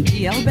bass, Reverend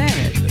T.L.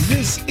 Barrett.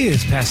 This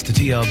is Pastor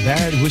T.L.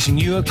 Barrett wishing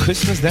you a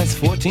Christmas that's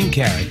 14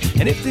 karat.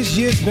 And if this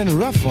year's been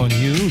rough on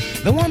you,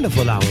 the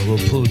wonderful hour will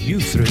pull you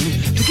through.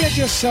 To get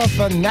yourself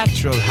a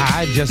natural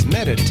high, just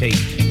meditate.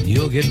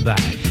 You'll get by.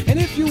 And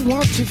if you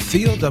want to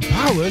feel the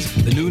powers,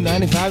 the new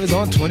 95 is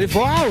on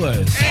 24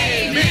 hours.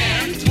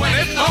 Amen,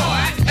 24.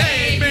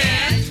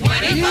 Amen,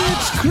 24.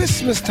 It's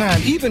Christmas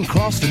time, even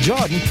cross the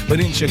Jordan, but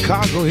in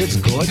Chicago it's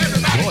gorgeous.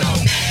 Everybody go,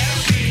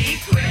 Merry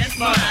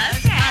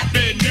Christmas,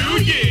 Happy New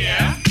Year.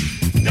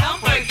 Don't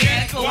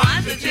forget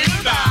Kwanzaa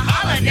too, the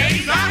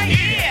holidays are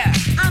here.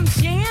 I'm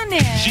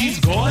Janet. She's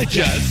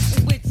gorgeous.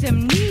 With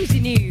some newsy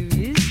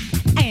news.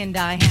 And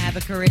I have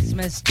a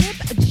Christmas tip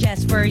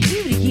just for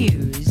you to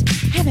use.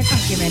 Have an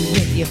argument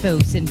with your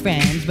folks and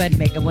friends, but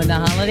make it when the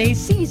holiday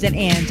season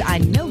ends. I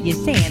know you're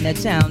saying that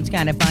sounds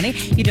kind of funny.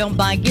 You don't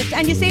buy gifts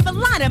and you save a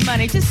lot of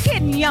money. Just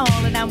kidding,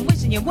 y'all, and I'm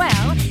wishing you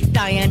well.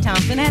 Diane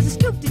Thompson has a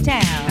scoop to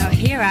tell. Oh,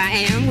 here I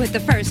am with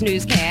the first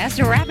newscast,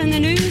 wrapping the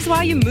news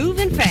while you're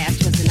moving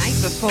fast. Was the night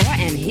before,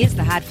 and here's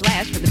the hot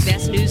flash. For the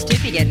best news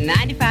tip, you get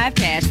 95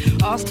 cash.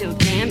 All still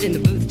jammed in the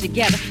booth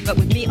together, but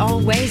with me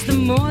always, the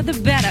more the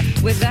better.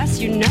 With us,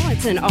 you know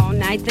it's an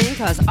all-night thing,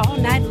 cause all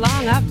night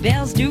long our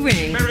bells do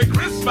ring. Merry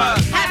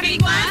Christmas! Happy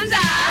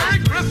Kwanzaa!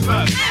 Merry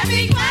Christmas!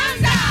 Happy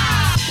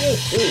Kwanzaa!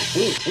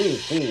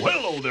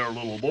 Hello there,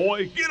 little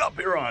boy. Get up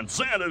here on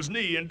Santa's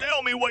knee and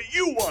tell me what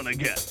you want to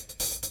get.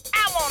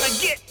 I want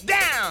to get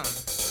down.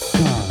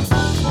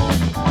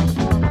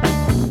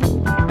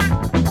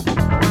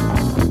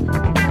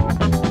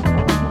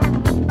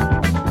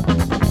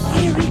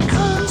 Here he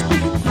comes,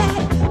 big and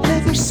fat,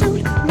 leather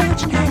suit,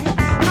 matching hat,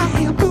 high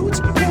heel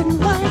boots, red and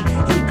white.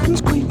 He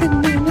comes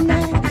creeping in the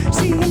night,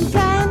 see him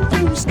flying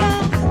through the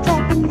sky,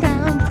 dropping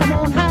down from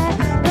on high.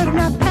 Better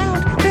not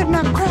pout, better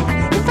not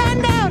cry. You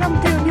find out,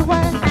 I'm telling you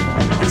why.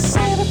 He's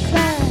Santa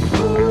fly,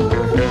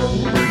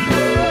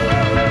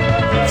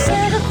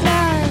 Santa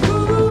fly,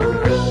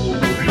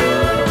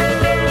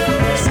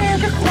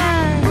 Santa fly.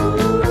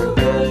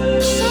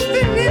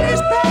 Something in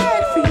his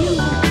bag for you.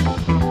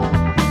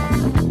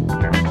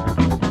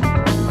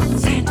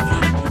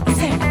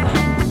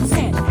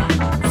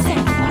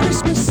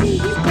 Christmas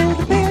Eve, go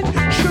to bed,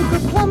 sugar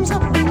plums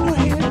up in your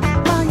head.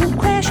 While you're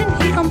crashing,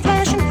 he come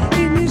flashing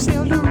in his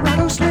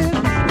Eldorado sled.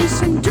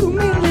 Listen to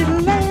me,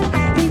 little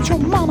lad, ain't your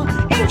mama,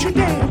 ain't your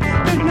dad.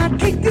 Better not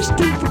take this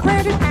dude for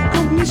granted.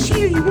 Come this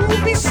year, you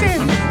won't be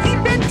sad. He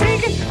been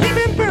taken, he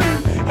been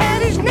burned,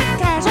 and his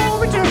neckties all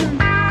returned.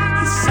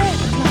 He's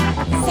Santa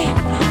Claus,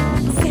 Santa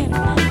Claus, Santa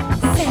Claus,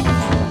 Santa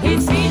Claus. He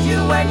sees you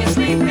when you're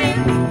sleeping.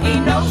 He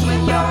knows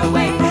when you're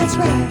awake. That's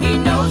right. He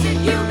knows if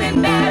you've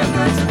been bad or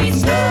good. So be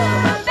still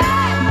and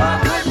that, for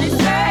goodness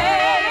sake.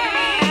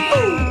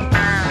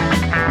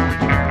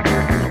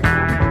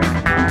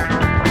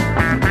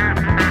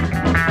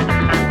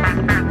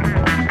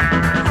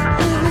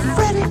 Little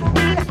Freddie,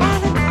 little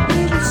Alec,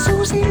 little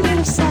Susie,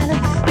 little Sally.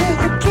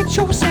 Better get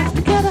yourself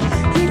together.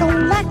 He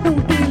don't like no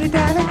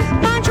dilly-dally.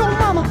 Mind your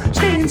mama,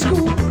 stay in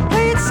school.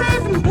 Play it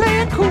safe and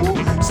play it cool.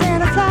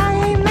 Santa fly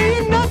ain't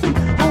laying nothing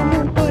on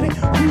nobody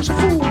who's a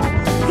fool.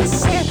 He's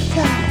Santa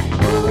fly.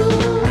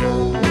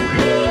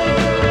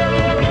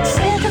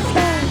 Santa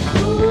fly.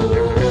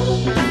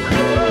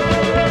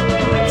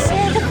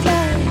 Santa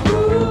fly.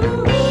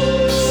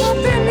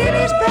 Something in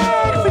his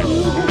bag for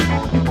you.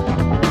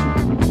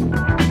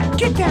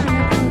 Get down there.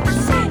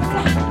 Santa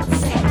fly.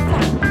 Santa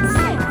fly.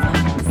 Santa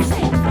fly.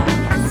 Santa fly.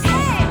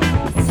 Hey!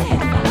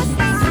 Santa fly. What's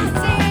that? Santa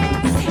fly.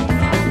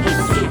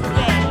 He's cute.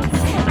 Yeah.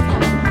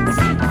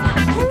 Santa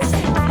fly. Santa fly. Santa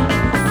fly.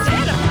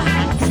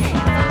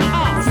 Santa fly.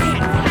 Oh,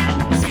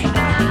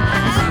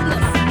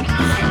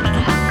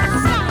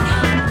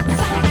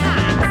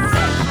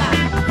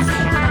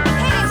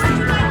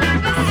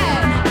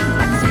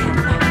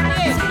 Santa fly.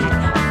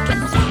 Santa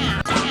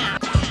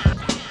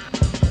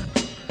fly.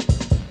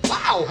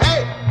 Wow,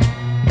 hey!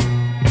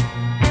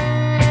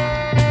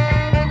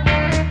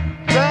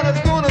 Santa's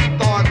gonna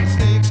start in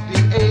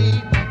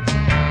 68.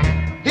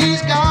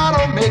 He's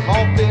gotta make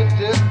all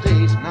 50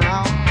 states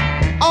now.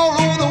 All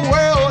over the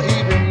world,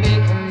 he'll be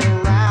making the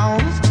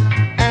rounds.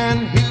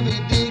 And he'll be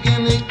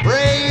digging these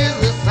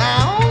crazy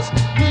sounds.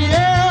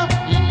 Yeah,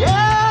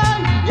 yeah,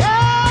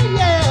 yeah,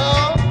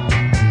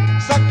 yeah.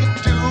 Suck it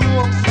to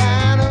him,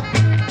 Santa.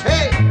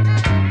 Hey,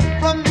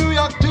 from New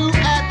York to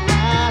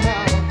Atlanta.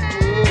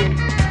 Oh.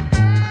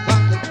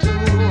 Suck it to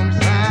him,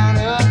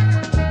 Santa.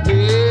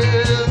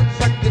 Yeah,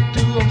 suck it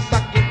to him,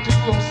 suck it to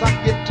him,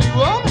 suck it to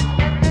him.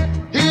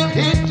 He'll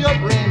hit your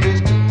brain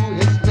just to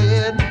his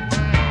sled.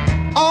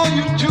 All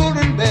you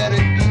children better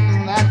get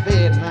in that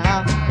bed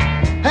now.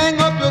 Hang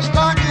up your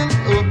stockings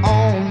up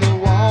on the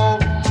wall.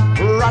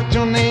 Write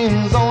your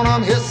names on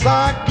them, he'll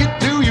sock it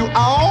to you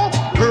all.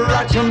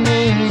 Write your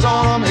names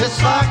on them, he'll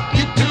sock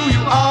it to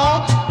you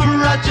all.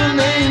 Write your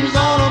names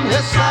on them,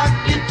 he'll sock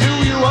it to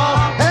you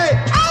all. Hey,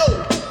 oh!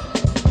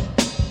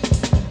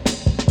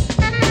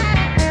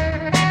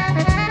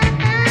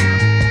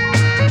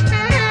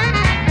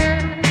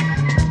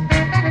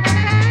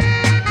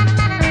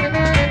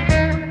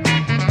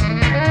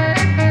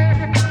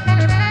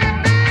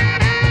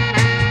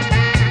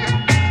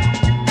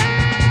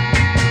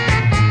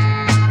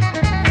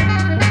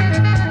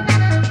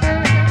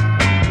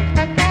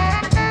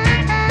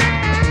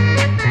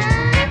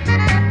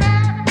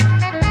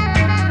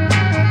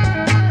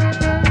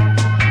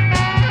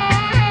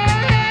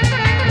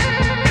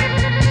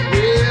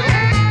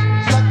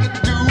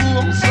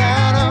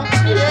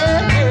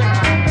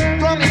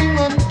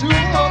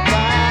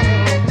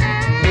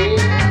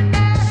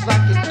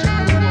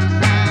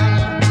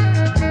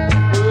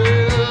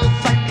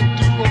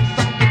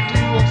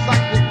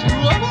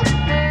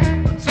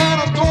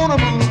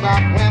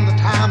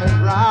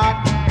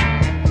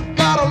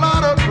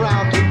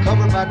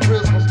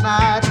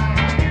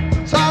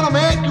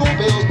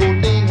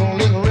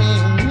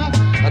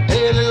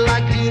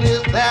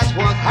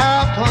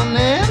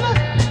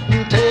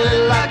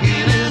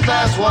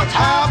 What's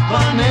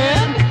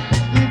happening?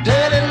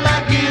 Tell it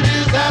like it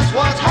is, that's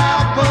what's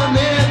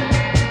happening.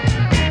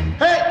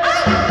 Hey!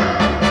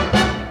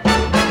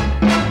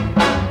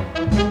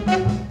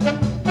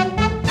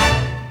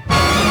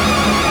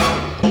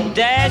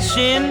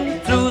 Dashing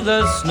through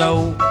the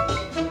snow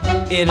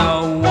in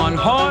a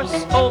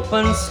one-horse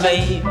open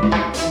sleigh.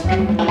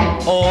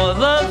 O'er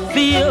the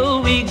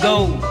field we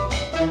go,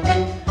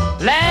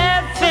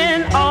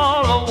 laughing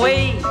all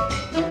away.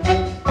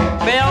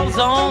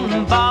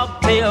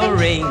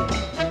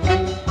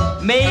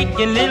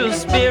 making little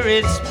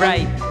spirits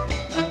bright.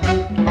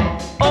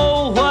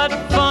 Oh, what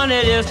fun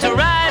it is to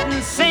ride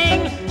and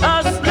sing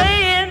a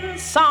sleighing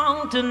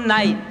song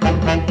tonight.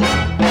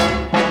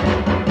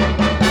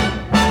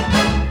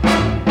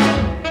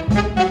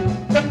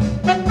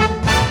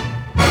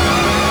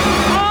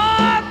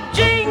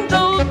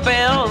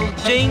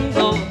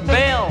 Jingle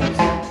bells,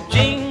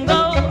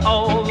 jingle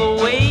all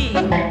the way.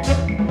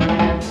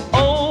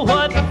 Oh,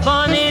 what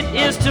fun it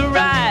is to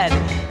ride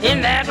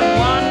in that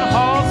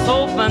one-horse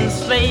open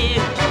sleigh.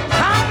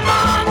 Come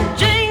on,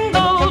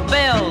 jingle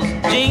bells,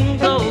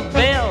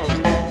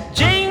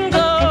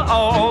 jingle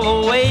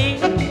all the way.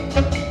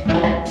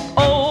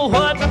 Oh,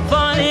 what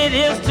fun it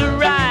is to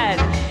ride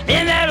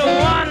in that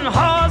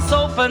one-horse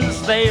open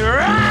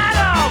sleigh.